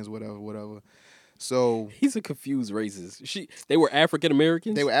Americans, whatever." So he's a confused racist. They were African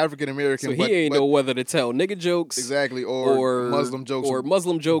Americans. They were African American. So he ain't know whether to tell nigga jokes, exactly, or Muslim jokes, or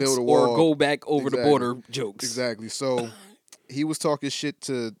go back over the border jokes. Exactly. So he was talking shit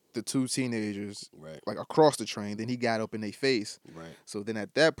to the 2 teenagers, like across the train. Then he got up in their face. Right. So then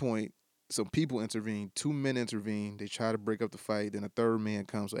at that point, some people intervened. 2 men intervened. They try to break up the fight. Then a 3rd man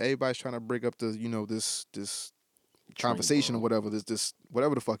comes. So everybody's trying to break up the this conversation or whatever. This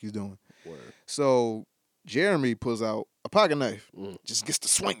whatever the fuck he's doing. Word. So Jeremy pulls out a pocket knife, just gets to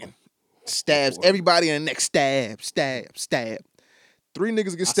swinging, stabs everybody in the neck, stab. 3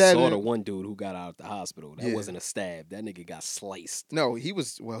 niggas get stabbed. I saw the one dude who got out of the hospital. That wasn't a stab. That nigga got sliced. No, he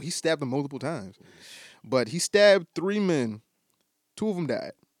stabbed them multiple times. But he stabbed 3 men. 2 of them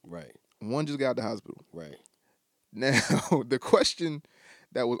died. Right. 1 just got out of the hospital. Right. Now, the question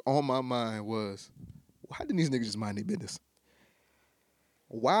that was on my mind was, why didn't these niggas just mind their business?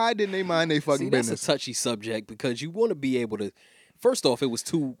 Why didn't they mind their fucking business? That's a touchy subject because you want to be able to. First off, it was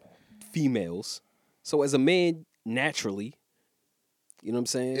 2 females, so as a man, naturally, you know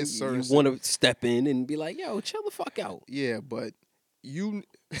what I'm saying. You want to step in and be like, "Yo, chill the fuck out." Yeah, but you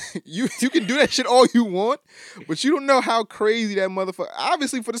can do that shit all you want, but you don't know how crazy that motherfucker.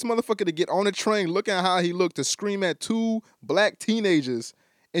 Obviously, for this motherfucker to get on a train, looking at how he looked, to scream at 2 black teenagers.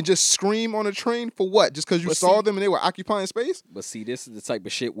 And just scream on a train for what? Just because you saw them and they were occupying space? But see, this is the type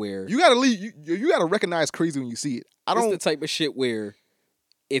of shit where you gotta leave. You gotta recognize crazy when you see it. This is the type of shit where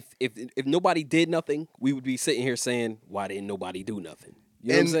if nobody did nothing, we would be sitting here saying, "Why didn't nobody do nothing?" You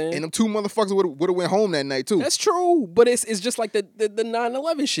know what I'm saying? And them 2 motherfuckers would have went home that night too. That's true, but it's just like the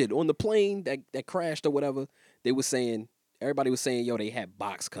 9/11 shit on the plane that crashed or whatever. They were saying, everybody was saying, "Yo, they had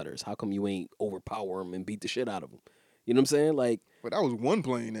box cutters. How come you ain't overpower them and beat the shit out of them?" You know what I'm saying? Like, but that was one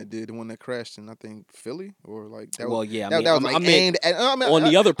plane that did, the one that crashed in, I think, Philly or like that. Well, was, yeah, that was like aimed at, on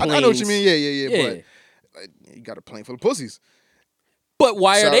the other planes. I know what you mean. Yeah. But you got a plane full of pussies. But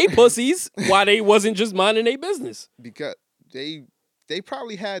why are they pussies? Why they wasn't just minding their business? Because they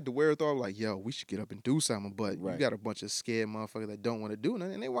probably had the wherewithal, like, yo, we should get up and do something. But you got a bunch of scared motherfuckers that don't want to do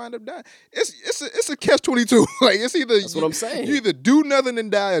nothing, and they wind up dying. It's a catch-22. Like, it's either that's what I'm saying. You either do nothing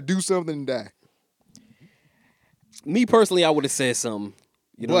and die, or do something and die. Me personally, I would have said something.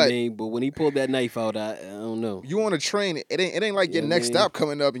 You know what I mean? But when he pulled that knife out, I don't know. You on a train, it ain't like your next stop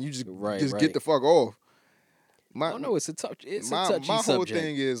coming up and you just get the fuck off. I don't know. It's a touchy my whole subject.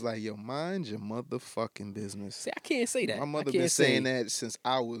 thing is like, yo, mind your motherfucking business. See, I can't say that. My mother been saying that since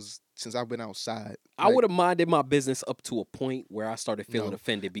I've been outside. I would have minded my business up to a point where I started feeling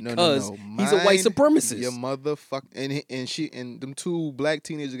offended because no. he's a white supremacist. Your motherfucker, and them 2 black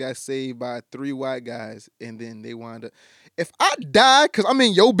teenagers got saved by 3 white guys, and then they wound up. If I die because I'm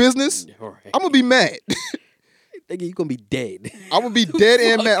in your business, right. I'm gonna be mad. Nigga, you gonna be dead. I'm gonna be dead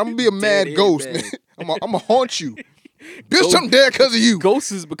and mad. I'm gonna be a mad ghost. I'm gonna haunt you. Bitch, I'm dead because of you.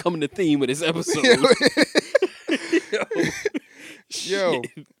 Ghosts is becoming the theme of this episode. Yo,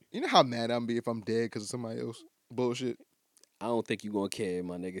 you know how mad I'm be if I'm dead because of somebody else bullshit. I don't think you gonna care,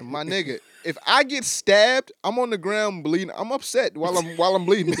 my nigga. My nigga, if I get stabbed, I'm on the ground bleeding. I'm upset while I'm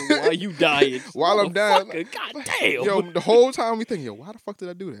bleeding. While you dying. While I'm dying. God damn. Yo, the whole time we thinking, yo, why the fuck did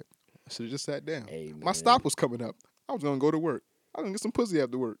I do that? I should have just sat down. Hey, my stop was coming up. I was gonna go to work. I was gonna get some pussy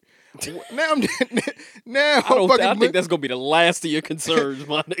after work. Now I think that's gonna be the last of your concerns,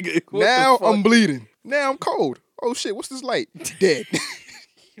 my nigga. Now I'm bleeding. Now I'm cold. Oh shit, what's this light? Dead.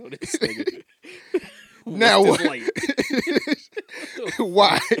 Yo, this nigga. Now what?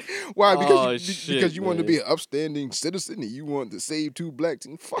 Why? Why? Because you want to be an upstanding citizen and you want to save 2 black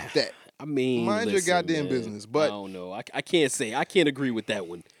teens. Fuck that. I mean, mind your goddamn business. But I don't know. I can't say. I can't agree with that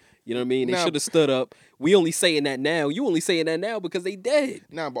one. You know what I mean? They should have stood up. We only saying that now. You only saying that now because they dead.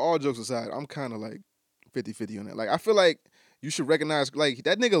 Nah, but all jokes aside, I'm kind of like 50-50 on that. Like, I feel like you should recognize, like,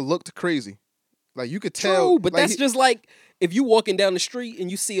 that nigga looked crazy. Like, you could tell. True, but like, that's just like if you walking down the street and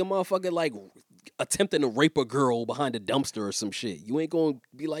you see a motherfucker like attempting to rape a girl behind a dumpster or some shit. You ain't gonna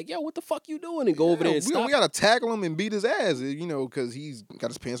be like, yo, what the fuck you doing? And go over there and stop. We gotta tackle him and beat his ass, you know, because he's got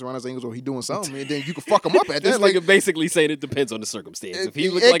his pants around his ankles or he doing something, and then you can fuck him up at that. This nigga basically saying it depends on the circumstance. If he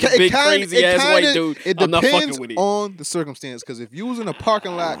looks like a big crazy ass white dude, I'm not fucking with it. It depends on the circumstance, because if you was in a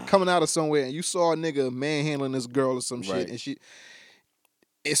parking lot coming out of somewhere and you saw a nigga manhandling this girl or some shit, and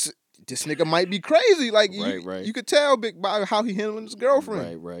this nigga might be crazy. Like, you could tell by how he handling his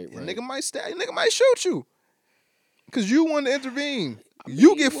girlfriend. Right. Nigga might stab. Nigga might shoot you. Because you want to intervene.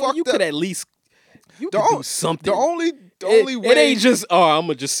 You get fucked you up. Could at least do something. The only way. It ain't just, I'm going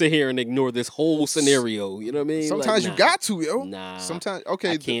to just sit here and ignore this whole scenario. You know what I mean? Sometimes you got to, yo. Nah. Sometimes,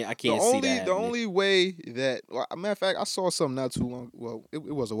 okay. I can't see that. The only way that, matter of fact, I saw something not too long. Well,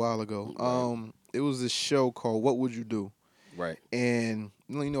 it was a while ago. Right. It was this show called What Would You Do? Right. And,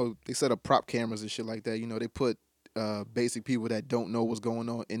 you know, they set up prop cameras and shit like that. You know, they put basic people that don't know what's going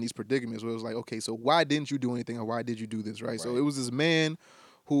on in these predicaments where it was like, okay, so why didn't you do anything or why did you do this, right? So it was this man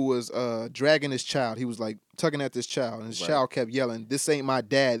who was dragging his child. He was like tugging at this child, and his child kept yelling, "This ain't my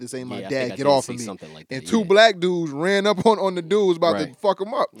dad. This ain't my dad. Get off of me." Like that, and 2 black dudes ran up on the dudes about to fuck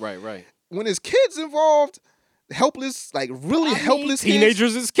him up. Right. When his kids involved, helpless, like really helpless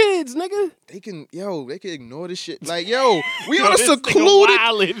teenagers kids, is kids, nigga. They can ignore this shit. Like, yo, we on a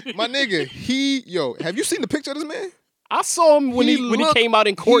secluded, my nigga. Have you seen the picture of this man? I saw him when he came out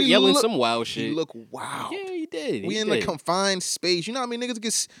in court yelling some wild shit. He looked wild. Yeah, he did. We in a confined space. You know what I mean? Niggas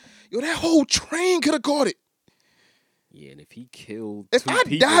get, that whole train could have caught it. Yeah, and if he killed if 2 I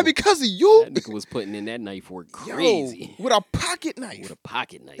people, die because of you, that nigga was putting in that knife work crazy. With a pocket knife. With a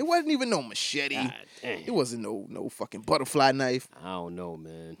pocket knife. It wasn't even no machete. God damn. It wasn't no fucking butterfly knife. I don't know,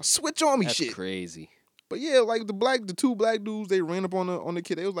 man. Switch on me That's shit. Crazy. But yeah, like the 2 black dudes, they ran up on the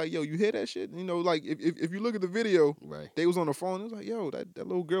kid. They was like, yo, you hear that shit? You know, like if you look at the video, they was on the phone. It was like, yo, that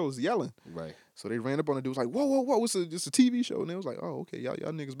little girl was yelling. Right. So they ran up on the dude. Was like, whoa, it's just a TV show. And they was like, oh, okay, y'all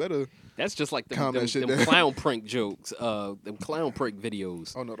niggas better. That's just like them clown prank jokes, them clown prank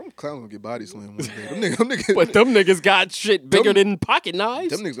videos. Oh no, them clowns gonna get body slammed one day. Them niggas, but them niggas got shit bigger than pocket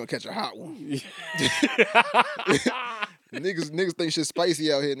knives. Them niggas gonna catch a hot one. Niggas think shit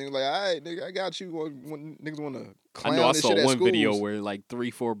spicy out here. Niggas like, all right, nigga, I got you. When niggas want to clown I this shit at saw one schools. video where like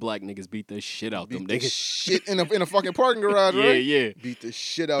 3-4 black niggas beat the shit out them niggas. Shit in a fucking parking garage, right? Yeah. Beat the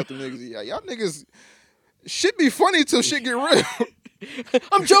shit out them niggas. Yeah, y'all niggas, shit be funny till shit get real.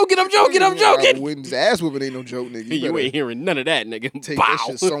 I'm joking. When his ass whooping ain't no joke, nigga. You ain't hearing none of that, nigga. Take that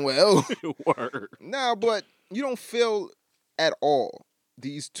shit somewhere else. Word. Nah, but you don't feel at all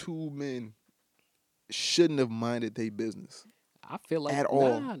these 2 men shouldn't have minded their business. I feel like at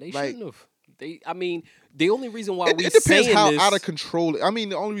all. They shouldn't have. I mean, the only reason why we it depends saying how this, out of control. I mean,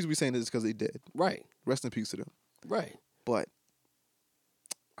 the only reason we saying this is because they dead. Right. Rest in peace to them. Right. But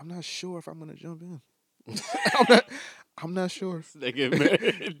I'm not sure if I'm gonna jump in. I'm not sure. Nigga,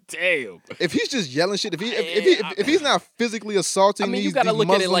 man. Damn. If he's just yelling shit, if he's not physically assaulting these, you gotta look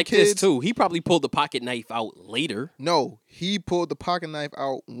Muslim at it like kids, this too. He probably pulled the pocket knife out later. No, he pulled the pocket knife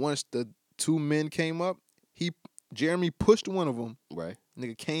out once the 2 men came up. Jeremy pushed one of them. Right.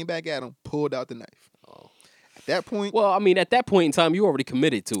 Nigga came back at him, pulled out the knife. Oh. At that point, Well, I mean, at that point in time, you already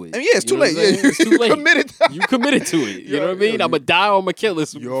committed to it. I mean, yeah, it's You too know late. what I'm saying? Yeah, It's too late. committed. You committed to it. You know what I mean? I'm going to die or I'm going to kill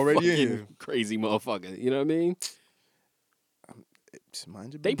this You already in fucking here. crazy motherfucker. You know what I mean?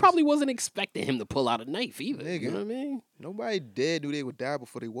 Mind your They business. probably wasn't expecting him to pull out a knife either. Nigga. You know what I mean? Nobody dead knew they would die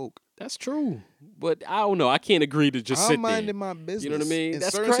before they woke. That's true. But I don't know. I can't agree to just sit I'm there. minding my business. You know what I mean? In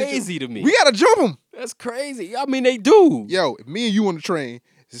That's certain crazy to me. We gotta jump him. That's crazy. I mean, they do. Yo, if me and you on the train,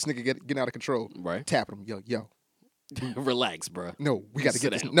 this nigga getting out of control. Right. Tapping him. Yo. Relax, bro. No, we gotta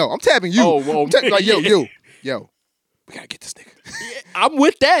Sit get this. down. No, I'm tapping you. Oh, well, I'm tapping, like, yo. We gotta get this nigga. I'm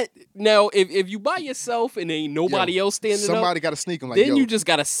with that. Now, if you by yourself and ain't nobody else standing Somebody up, gotta sneak him. Like, then yo, you just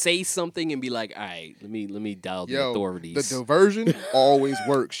gotta say something and be like, all right, let me dial the authorities. The diversion always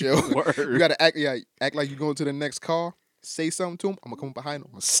works, yo. Word. You gotta act like you going to the next car. Say something to him. I'm gonna come behind him.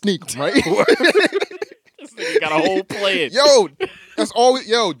 I'm gonna sneak him, right? This nigga got a whole plan. Yo, that's always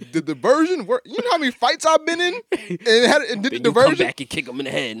the diversion work. You know how many fights I've been in and did Then the you diversion? come back and kick him in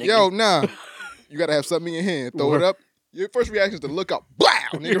the head, nigga. Yo, nah. You gotta have something in your hand. Throw it up. Your first reaction is to look up. Blow,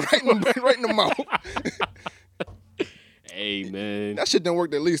 nigga, right in the mouth. Hey, man. That shit done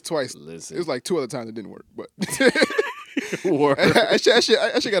worked at least twice. Listen. It was like 2 other times it didn't work, but Word. that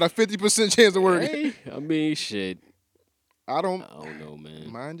shit got a 50% chance of working. Hey, I mean, shit. I don't know, man.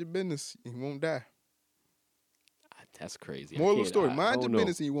 mind your business. You won't die. That's crazy. Moral of the story: I mind don't your know.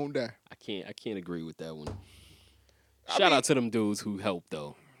 business and you won't die. I can't agree with that one. Shout out to them dudes who helped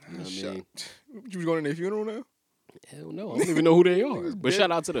though. You know what I mean? You was going to their funeral now? Hell no, I don't even know who they are. Niggas But dead.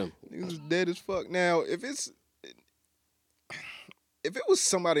 shout out to them. Niggas was dead as fuck. Now, if it was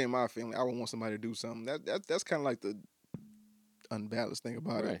somebody in my family, I would want somebody to do something. That's kind of like the unbalanced thing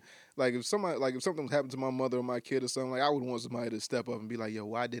about it. Like if something happened to my mother or my kid or something, like I would want somebody to step up and be like, yo,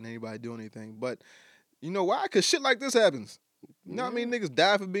 why didn't anybody do anything? But you know why? Because shit like this happens. You know how many niggas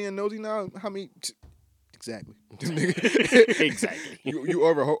die for being nosy now? How many? Exactly. Exactly. You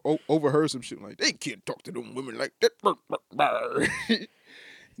overheard some shit like, they can't talk to them women like that.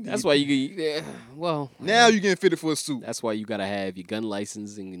 That's why well. Now you getting fitted for a suit. That's why you gotta have your gun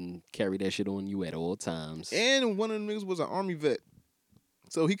license and carry that shit on you at all times. And one of the niggas was an Army vet.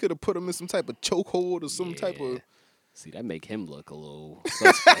 So he could have put him in some type of chokehold or some type of... See, that make him look a little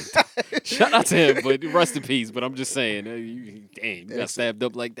suspect. Shout out to him, but rest in peace. But I'm just saying, you got stabbed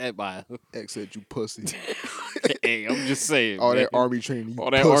up like that by... X said, you pussy. Hey, I'm just saying. All man. that Army training, you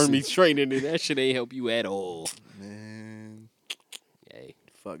All that pussy. Army training, and that shit ain't help you at all. Man. Hey.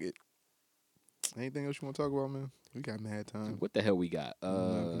 Fuck it. Anything else you want to talk about, man? We got mad time. What the hell we got? We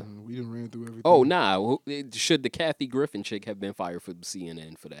done ran through everything. Oh, nah. Should the Kathy Griffin chick have been fired from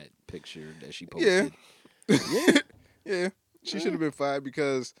CNN for that picture that she posted? Yeah. She should have been fired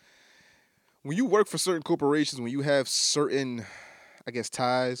because when you work for certain corporations, when you have certain, I guess,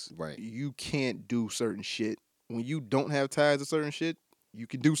 ties, right, you can't do certain shit. When you don't have ties to certain shit, you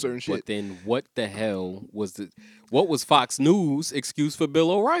can do certain shit. But then what the hell was what was Fox News' excuse for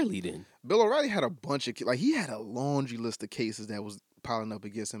Bill O'Reilly then? Bill O'Reilly had a bunch of, he had a laundry list of cases that was piling up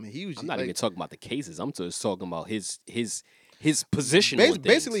against him. And he was I'm not even talking about the cases. I'm just talking about his position on things.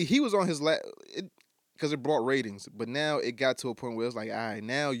 Basically, he was on his because it brought ratings, but now it got to a point where it's like, all right,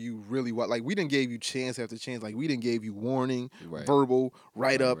 now you really like we didn't give you chance after chance, like we didn't give you warning, verbal,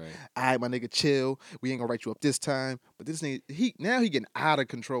 write up, all right, my nigga, chill, we ain't gonna write you up this time. But this nigga, he getting out of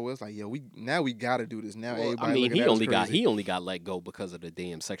control. It's like, yo, we gotta do this now. Well, I mean, he only got let go because of the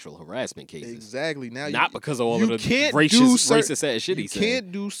damn sexual harassment cases. Exactly. Now not because of all of the racist ass shit he said. You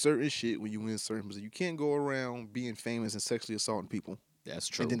can't do certain shit when you in certain positions. You can't go around being famous and sexually assaulting people. That's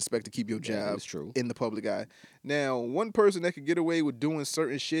true. And then expect to keep your job in the public eye. Now, one person that could get away with doing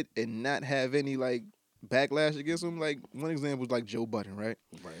certain shit and not have any backlash against him, one example is like Joe Budden, right?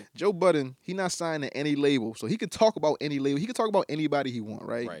 Right. Joe Budden, he not signed to any label, so he could talk about any label. He could talk about anybody he want,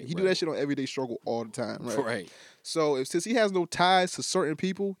 right? He do that shit on Everyday Struggle all the time, right? Right. So since he has no ties to certain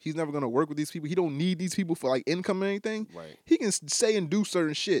people, he's never gonna work with these people. He don't need these people for income or anything. Right. He can say and do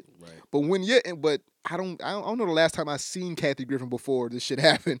certain shit. Right. But I don't know the last time I seen Kathy Griffin before this shit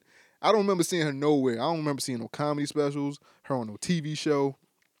happened. I don't remember seeing her nowhere. I don't remember seeing no comedy specials, her on no TV show.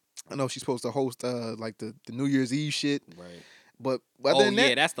 I know she's supposed to host the New Year's Eve shit. Right. But other than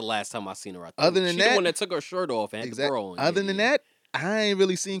that, that's the last time I seen her. Other than she that, the one that took her shirt off and had the bra on. Other than that, I ain't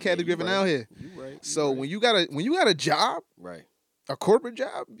really seen Kathy Griffin out here. You right. So when you got a job, right, a corporate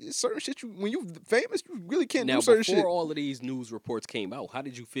job, certain shit when you famous, you really can't now, do certain shit. Before all of these news reports came out, how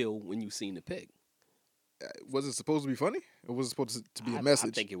did you feel when you seen the pic? Was it supposed to be funny, or was it supposed to be a message?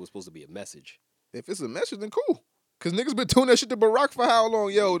 I think it was supposed to be a message. If it's a message, then cool. Cause niggas been doing that shit to Barack for how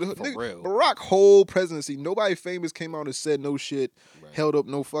long? Yo, real. Barack whole presidency, nobody famous came out and said no shit, held up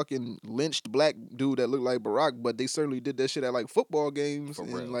no fucking lynched black dude that looked like Barack, but they certainly did that shit at like football games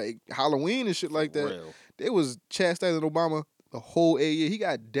and like Halloween and shit like that. Real. They was chastising Obama the whole 8 years. He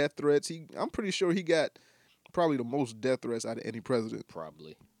got death threats. I'm pretty sure he got probably the most death threats out of any president.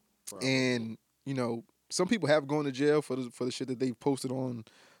 Probably. And you know, some people have gone to jail for the shit that they posted on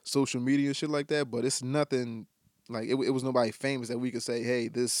social media and shit like that, but it's nothing. Like, it was nobody famous that we could say, hey,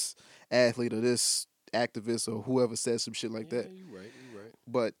 this athlete or this activist or whoever said some shit like that. You right.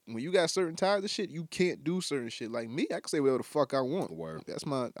 But when you got certain types of shit, you can't do certain shit. Like me, I can say whatever the fuck I want. Word. That's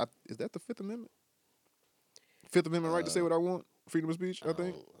is that the Fifth Amendment? Fifth Amendment right to say what I want? Freedom of speech, I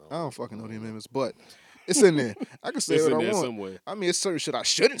think? I don't fucking know the amendments, but it's in there. I can say what I want. Somewhere. I mean, it's certain shit I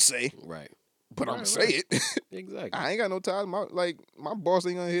shouldn't say. Right. But I'm going to say it. Exactly. I ain't got no time. My boss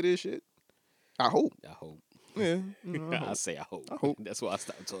ain't going to hear this shit. I hope. Yeah, I say I hope. I hope. That's why I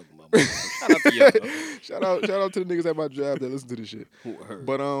stopped talking about my Shout out to you. Shout out to the niggas at my job that listen to this shit. Word.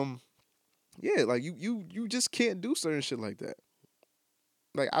 But yeah, like you just can't do certain shit like that.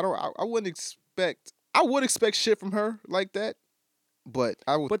 Like I wouldn't expect. I would expect shit from her like that. But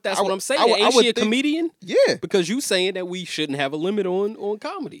I would. But that's what I'm saying. Ain't she a comedian? Yeah. Because you saying that we shouldn't have a limit on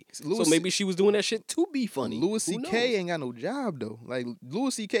comedy. So maybe she was doing that shit to be funny. Louis C.K. ain't got no job though. Like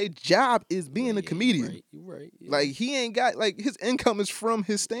Louis C.K.'s job is being a comedian. You right. Yeah. Like he ain't got his income is from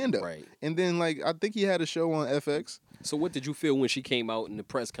his stand up. Right. And then I think he had a show on FX. So what did you feel when she came out in the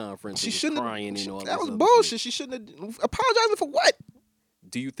press conference? She and shouldn't crying and all that was bullshit. She shouldn't have apologizing for what?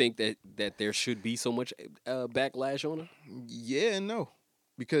 Do you think that there should be so much backlash on her? Yeah and no.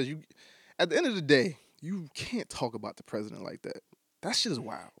 Because at the end of the day, you can't talk about the president like that. That shit is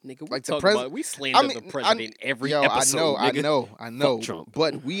wild. Nigga, we slander the president every episode. I know. Fuck Trump.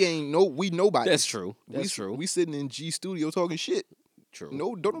 But we nobody. That's true. True. We sitting in G Studio talking shit. True.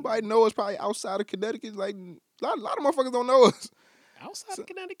 No, don't nobody know us probably outside of Connecticut. Like a lot of motherfuckers don't know us. Outside of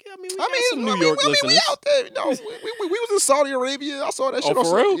Connecticut, I mean, we got some New York listeners. We out there. You know, we was in Saudi Arabia. I saw that shit.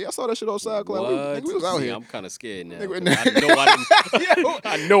 For real? Yeah, I saw that shit on SoundCloud. We was out here. I'm kind of scared now.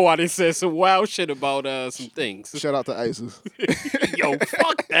 I know I didn't say some wild shit about some things. Shout out to ISIS. Yo,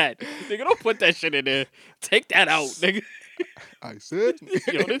 fuck that, nigga. Don't put that shit in there. Take that out, nigga. I said,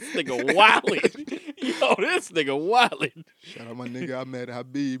 yo, this nigga wildin'. Shout out my nigga Ahmed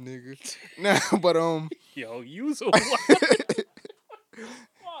Habib, nigga. Nah, but yo, you so wild.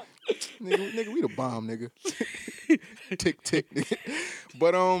 nigga, we the bomb, nigga. Tick, nigga.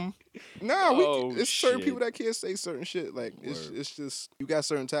 But it's certain people that can't say certain shit. Like it's just you got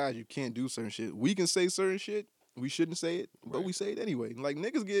certain times you can't do certain shit. We can say certain shit. We shouldn't say it, but we say it anyway. Like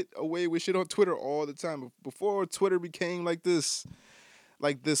niggas get away with shit on Twitter all the time. Before Twitter became this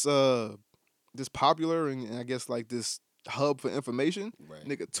popular and I guess like this hub for information. Right.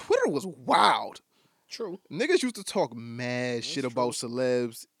 Nigga, Twitter was wild. True. Niggas used to talk mad shit about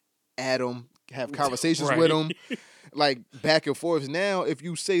celebs, at them, have conversations with them, like back and forth. Now, if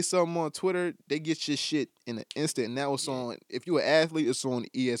you say something on Twitter, they get your shit in an instant. Now it's on. If you an athlete, it's on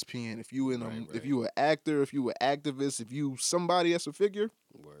ESPN. If you if you an actor, if you an activist, if you somebody that's a figure,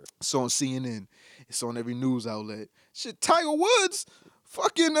 it's on CNN. It's on every news outlet. Shit, Tiger Woods,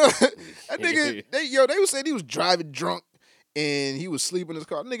 fucking that nigga. They was saying he was driving drunk. And he was sleeping in his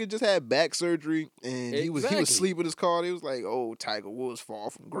car. Nigga just had back surgery, and he was sleeping in his car. They was like, "Oh, Tiger Woods fall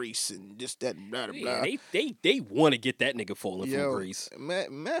from Greece and just that blah blah blah." They want to get that nigga falling from Greece. Matter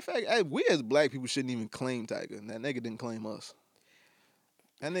of fact, we as black people shouldn't even claim Tiger. That nigga didn't claim us.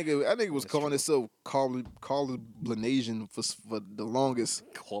 That nigga was calling himself Blanasian for the longest.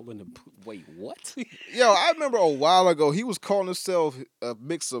 Wait, what? Yo, I remember a while ago he was calling himself a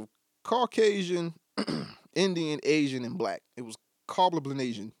mix of Caucasian. Indian, Asian, and black. It was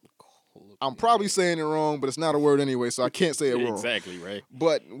Blanasian. I'm probably saying it wrong, but it's not a word anyway, so I can't say it wrong. Exactly, right.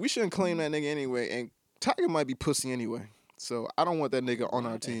 But we shouldn't claim that nigga anyway, and Tiger might be pussy anyway. So I don't want that nigga on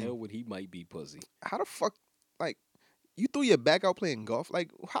our team. How the hell would he might be pussy? How the fuck, like, you threw your back out playing golf?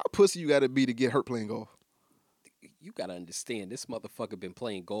 Like, how pussy you gotta be to get hurt playing golf? You gotta understand, this motherfucker been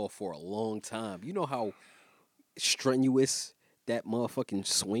playing golf for a long time. You know how strenuous that motherfucking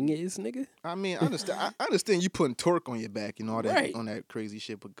swing is, nigga? I mean, I understand you putting torque on your back and all that on that crazy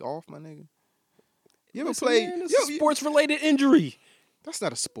shit, but golf, my nigga. You ever play? It's a sports-related injury. That's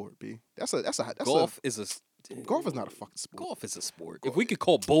not a sport, B. That's golf is not a fucking sport. Golf is a sport. If we could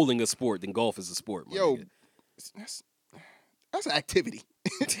call bowling a sport, then golf is a sport. Nigga. That's an activity.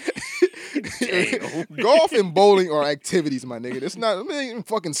 Golf and bowling are activities, my nigga. It's not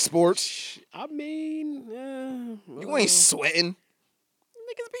fucking sports. I mean, you ain't sweating.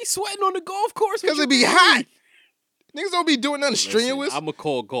 Niggas be sweating on the golf course because it be hot. Niggas don't be doing nothing strenuous. I'm gonna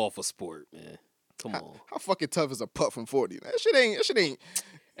call golf a sport, man. Come on. How fucking tough is a putt from 40? That shit ain't.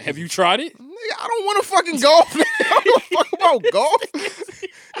 Have you tried it? Nigga, I don't want to fucking golf. I don't give a fuck about golf.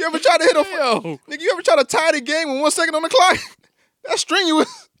 You ever try to hit a nigga? You ever try to tie the game with 1 second on the clock? That's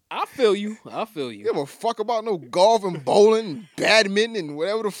strenuous. I feel you. You give a fuck about no golf and bowling, and badminton, and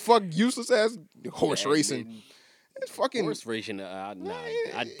whatever the fuck useless ass horse racing. It's fucking horse racing. I don't.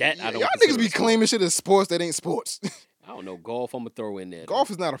 Y'all Y'all niggas be claiming shit as sports that ain't sports. I don't know. Golf, I'm gonna throw in there. Golf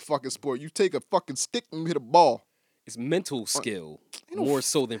is not a fucking sport. You take a fucking stick and hit a ball. It's mental skill more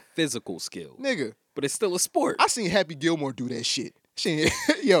so than physical skill, nigga. But it's still a sport. I seen Happy Gilmore do that shit.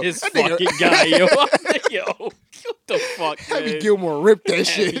 Yo, this fucking guy, yo, what the fuck, man? Happy Gilmore ripped that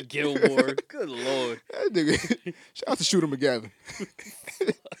shit. Happy Gilmore, good lord. That nigga, shout out to Shoot 'em together.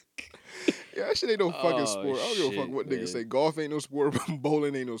 Yeah, that shit ain't no fucking sport. I don't give a fuck what niggas say. Golf ain't no sport.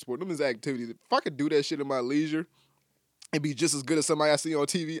 Bowling ain't no sport. Them is activities. If I could do that shit in my leisure and be just as good as somebody I see on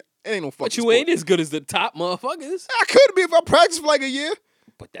TV, it ain't no fucking But you sport. ain't as good as the top motherfuckers. I could be if I practice for like a year.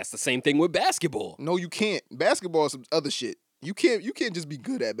 But that's the same thing with basketball. No, you can't. Basketball is some other shit. You can't just be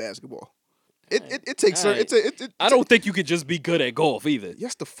good at basketball. It takes certain. I don't think you could just be good at golf either.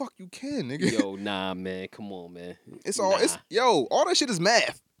 Yes, the fuck you can, nigga. Yo, nah, man. Come on, man. All that shit is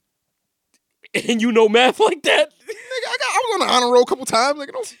math. And you know math like that? Nigga, I was on the honor roll a couple times.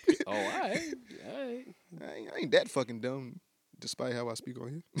 Nigga, don't. Oh, all right. I ain't that fucking dumb, despite how I speak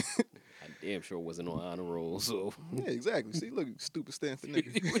on here. I damn sure wasn't on honor roll, so. Yeah, exactly. See, look, stupid Stanford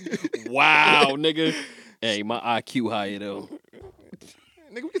nigga. Wow, nigga. Hey, my IQ higher though.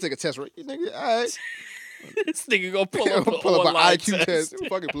 Nigga, we can take a test, right? Nigga, all right. This nigga gonna pull up an IQ test.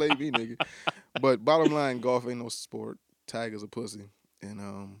 Fucking play me, nigga. But bottom line, golf ain't no sport. Tiger's a pussy, and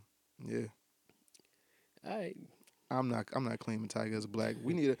yeah. All right. I'm not claiming Tiger as black.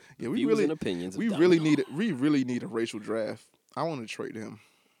 We need opinions. We really need a racial draft. I want to trade him.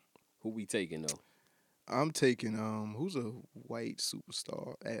 Who we taking though? I'm taking who's a white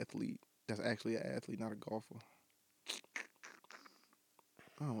superstar athlete that's actually an athlete, not a golfer.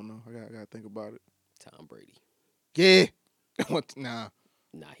 I don't know. I gotta think about it. Tom Brady. Yeah.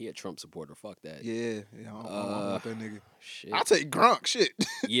 Nah, he a Trump supporter. Fuck that. Yeah. I don't want that nigga. Shit. I'll take Gronk. Shit.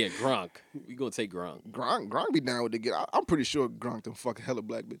 Yeah, Gronk. We gonna take Gronk. Gronk be down with the get. I'm pretty sure Gronk them fucking hella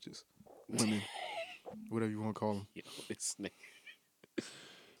black bitches, women, whatever you want to call them. Yo, this nigga.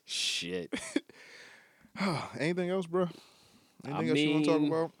 Shit. Anything else, bro? Anything else you want to talk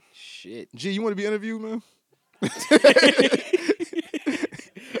about? Shit. G, you want to be interviewed, man?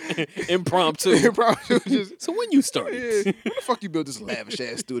 Impromptu. So when you started? Yeah. When the fuck you built this lavish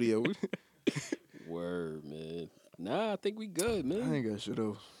ass studio? Word, man. Nah, I think we good, man. I ain't got shit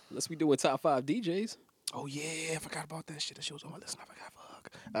else. Unless we doing top 5 DJs. Oh yeah, I forgot about that shit. That shit was on my list. I forgot.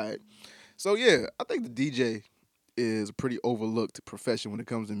 Fuck. All right. So yeah, I think the DJ is a pretty overlooked profession when it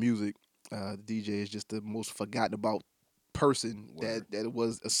comes to music. The DJ is just the most forgotten about person that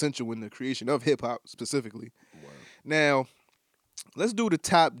was essential in the creation of hip hop specifically. Word. Now, let's do the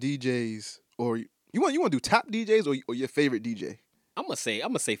top DJs, or you want to do top DJs or your favorite DJ? I'm gonna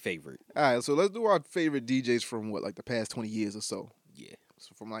say favorite. All right, so let's do our favorite DJs from like the past 20 years or so. Yeah.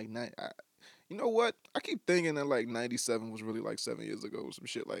 So from like you know what? I keep thinking that like 97 was really like 7 years ago, some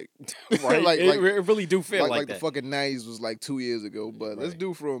shit like. Right. it really do feel like that. The fucking 90s was like 2 years ago, but let's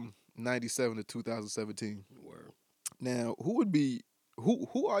do from 97 to 2017. Word. Now,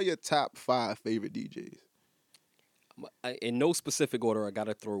 who are your top 5 favorite DJs? In no specific order, I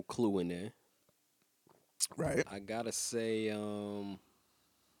gotta throw Clue in there. Right. I gotta say, I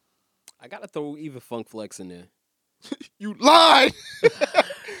gotta throw even Funk Flex in there. You lied.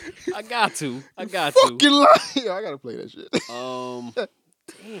 I got to. Fucking lie. Yo, I gotta play that shit.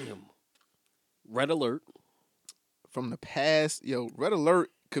 Damn. Red Alert. From the past, Red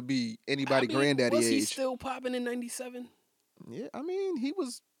Alert could be anybody granddaddy was age. Was he still popping in 97? Yeah, I mean, he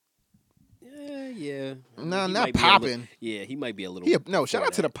was. Yeah. Nah, not popping. He might be a little. No, shout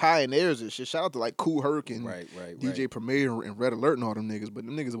out to the pioneers and shit. Shout out to like Kool Herc and DJ Premier and Red Alert and all them niggas, but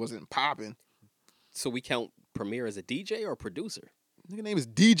them niggas wasn't popping. So we count Premier as a DJ or a producer? Nigga name is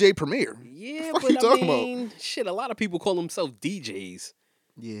DJ Premier. Yeah, what the fuck but you talking about? Shit, a lot of people call themselves DJs.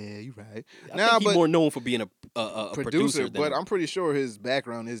 Yeah, you right. I think he's more known for being a producer but I'm pretty sure his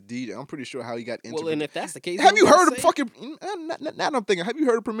background is DJ. I'm pretty sure how he got into. Well, and if that's the case, have you heard of fucking? Now I'm thinking, have you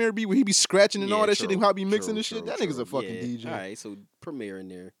heard of Premier B where he be scratching and all that shit and how he be mixing the shit? That nigga's a fucking DJ. All right, so Premier in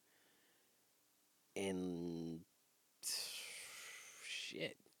there, and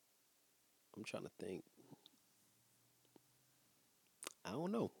shit, I'm trying to think. I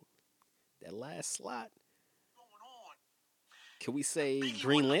don't know. That last slot. Can we say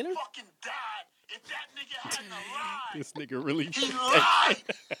Green Lantern? if that nigga hadn't lied. This nigga really. He lied.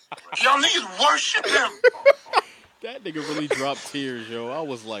 Y'all niggas worship him. That nigga really dropped tears, yo. I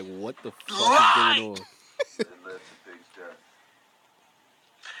was like, what the fuck is going on?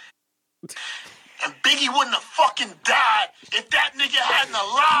 And Biggie wouldn't have fucking died if that nigga hadn't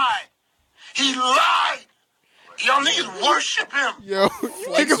lied. He lied. Y'all niggas worship him. Yo,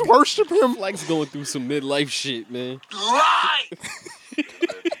 niggas worship him. Flex going through some midlife shit, man. Lie.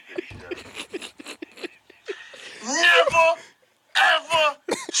 Never, ever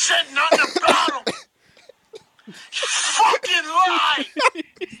said nothing about him. Fucking lie.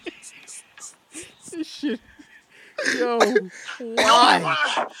 This shit. Yo, why?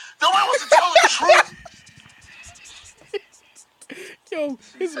 Nobody wants to tell the truth. Yo,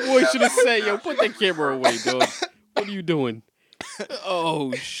 his boy should have said, yo, put that camera away, dog. What are you doing?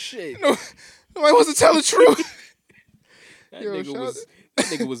 Oh, shit. Nobody wants to tell the truth. That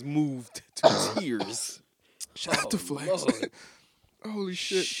nigga was moved to tears. Shout out to Flex. Lord. Holy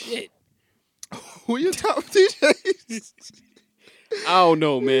shit. Shit. Who your top DJs? I don't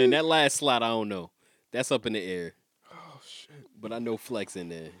know, man. That last slot, I don't know. That's up in the air. Oh, shit. But I know Flex in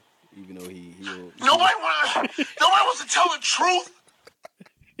there, even though he Nobody wants to tell the truth.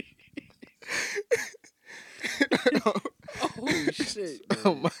 Oh, shit.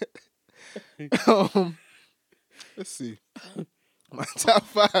 Let's see. My top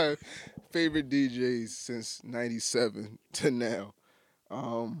 5 favorite DJs since '97 to now.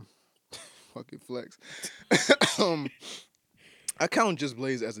 Fucking Flex. I count Just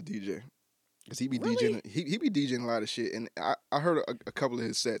Blaze as a DJ. Cause he be DJing, he be DJing a lot of shit, and I heard a couple of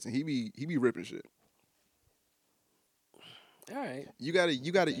his sets, and he be ripping shit. All right, you gotta hit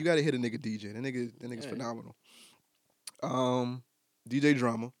a nigga DJ. That nigga's phenomenal. DJ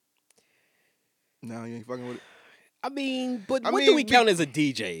Drama. No, you ain't fucking with it. I mean, what do we count as a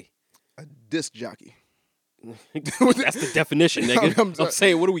DJ? A disc jockey. That's the definition, nigga. I'm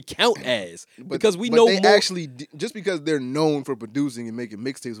saying, what do we count as? Because we know they more. Actually, just because they're known for producing and making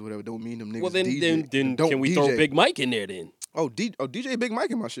mixtapes or whatever, don't mean them niggas. Well, then don't can we DJ. throw Big Mike in there then? Oh, DJ Big Mike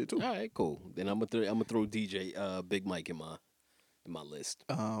in my shit too. All right, cool. Then I'm gonna throw DJ Big Mike in my list.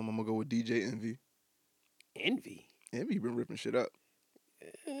 I'm gonna go with DJ Envy. Envy been ripping shit up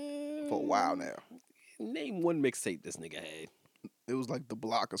for a while now. Name one mixtape this nigga had. It was like The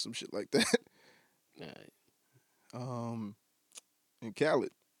Block or some shit like that. All right. And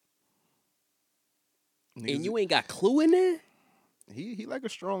Khaled. And you ain't got Clue in there? He like a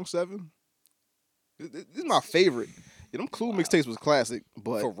strong 7. This is my favorite. Yeah, them Clue mixtapes was classic,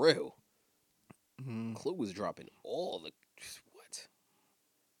 but for real. Clue was dropping all the what?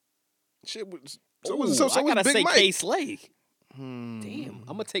 Shit was I gotta say K-Slay. Damn, I'm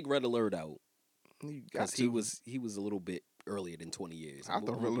gonna take Red Alert out because he was a little bit earlier than 20 years. I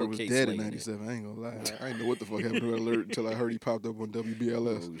thought Red Alert was dead in '97. I ain't gonna lie. I didn't know what the fuck happened to Red Alert until I heard he popped up on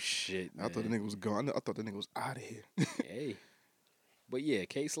WBLS. Oh shit! I thought the nigga was gone. I thought the nigga was out of here. Hey, but yeah,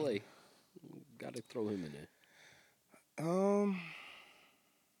 K-Slay, gotta throw him in there.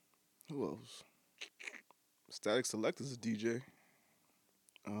 Who else? Static Select is a DJ.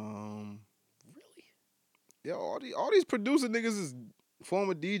 Really? Yeah, all these producer niggas is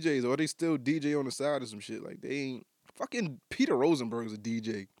former DJs, or they still DJ on the side or some shit. Like they ain't fucking Peter Rosenberg's a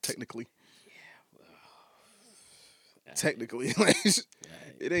DJ technically. Yeah. Technically, like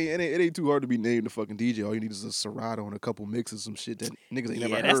it ain't too hard to be named a fucking DJ. All you need is a Serato and a couple mixes, some shit that niggas ain't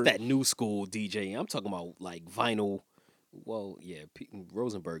never heard. Yeah, that's that new school DJ. I'm talking about like vinyl. Well, yeah,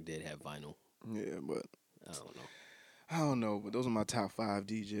 Rosenberg did have vinyl. Yeah, but I don't know, but those are my top 5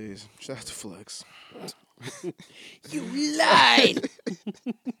 DJs. Shout out to Flex. You lied.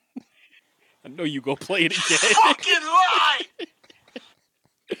 I know you go play it again. Fucking lie.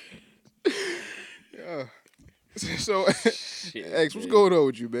 Yeah. So, X, what's going on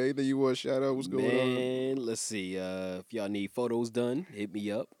with you, man? Then you want a shout out? What's going on? Man, let's see. If y'all need photos done, hit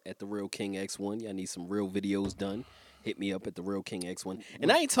me up at the Real King X1. Y'all need some real videos done, hit me up at the Real King X1. And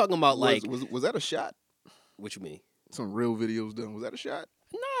I ain't talking about like was that a shot? What you mean? Some real videos done. Was that a shot?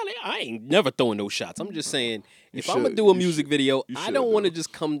 Nah, I ain't never throwing no shots. I'm just saying, if I'm gonna do a music video, I don't want to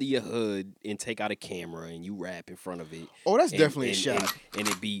just come to your hood and take out a camera and you rap in front of it. Oh, that's definitely a shot. And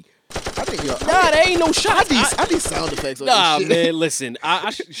it be. I think there ain't no shots. I need sound effects on nah, this shit. man, listen.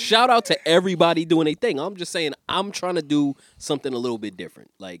 I shout out to everybody doing their thing. I'm just saying, I'm trying to do something a little bit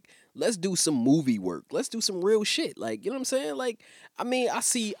different. Like, let's do some movie work. Let's do some real shit. Like, you know what I'm saying? Like, I mean, I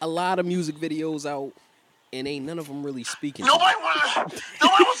see a lot of music videos out, and ain't none of them really speaking. Nobody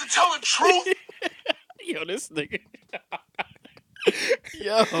wants to tell the truth. Yo, this nigga.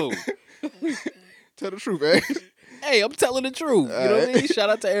 Yo. Tell the truth, X. Hey, I'm telling the truth. You know what I mean? Shout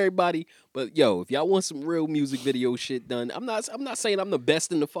out to everybody. But yo, if y'all want some real music video shit done, I'm not saying I'm the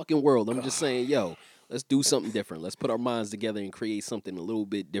best in the fucking world. I'm just saying, yo, let's do something different. Let's put our minds together and create something a little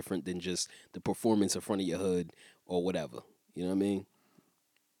bit different than just the performance in front of your hood or whatever. You know what I mean?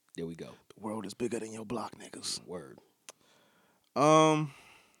 There we go. The world is bigger than your block, niggas. Word. I'm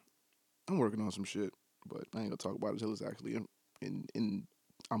working on some shit, but I ain't gonna talk about it until it's actually in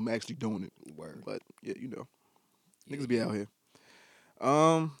I'm actually doing it. Word. But yeah, you know, niggas be out here.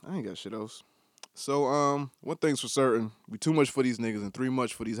 I ain't got shit else. So one thing's for certain: we too much for these niggas and 3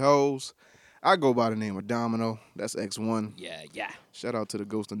 much for these hoes. I go by the name of Domino. That's X1. Yeah. Shout out to the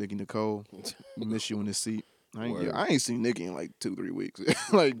ghost of Nikki Nicole. Miss you in this seat. I ain't seen Nikki in like 2-3 weeks.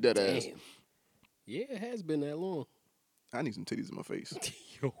 Like that ass. Yeah, it has been that long. I need some titties in my face.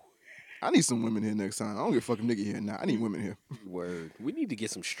 Yo. I need some women here next time. I don't give a fuck if Nikki here now. I need women here. Word. We need to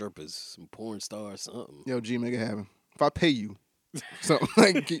get some strippers, some porn stars, something. Yo, G, make it happen. If I pay you, something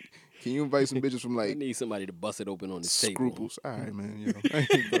like, can you invite some bitches from like? I need somebody to bust it open on the table. Scruples. All right, man. Yo,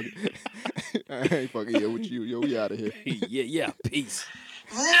 I ain't fucking here with you. Yo, we out of here. Yeah. Peace.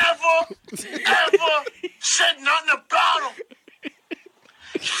 Never, ever said nothing about him.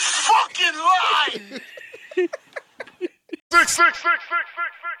 You fucking lied. 666.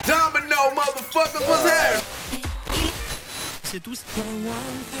 Domino, motherfuckers, what's happening? C'est tout.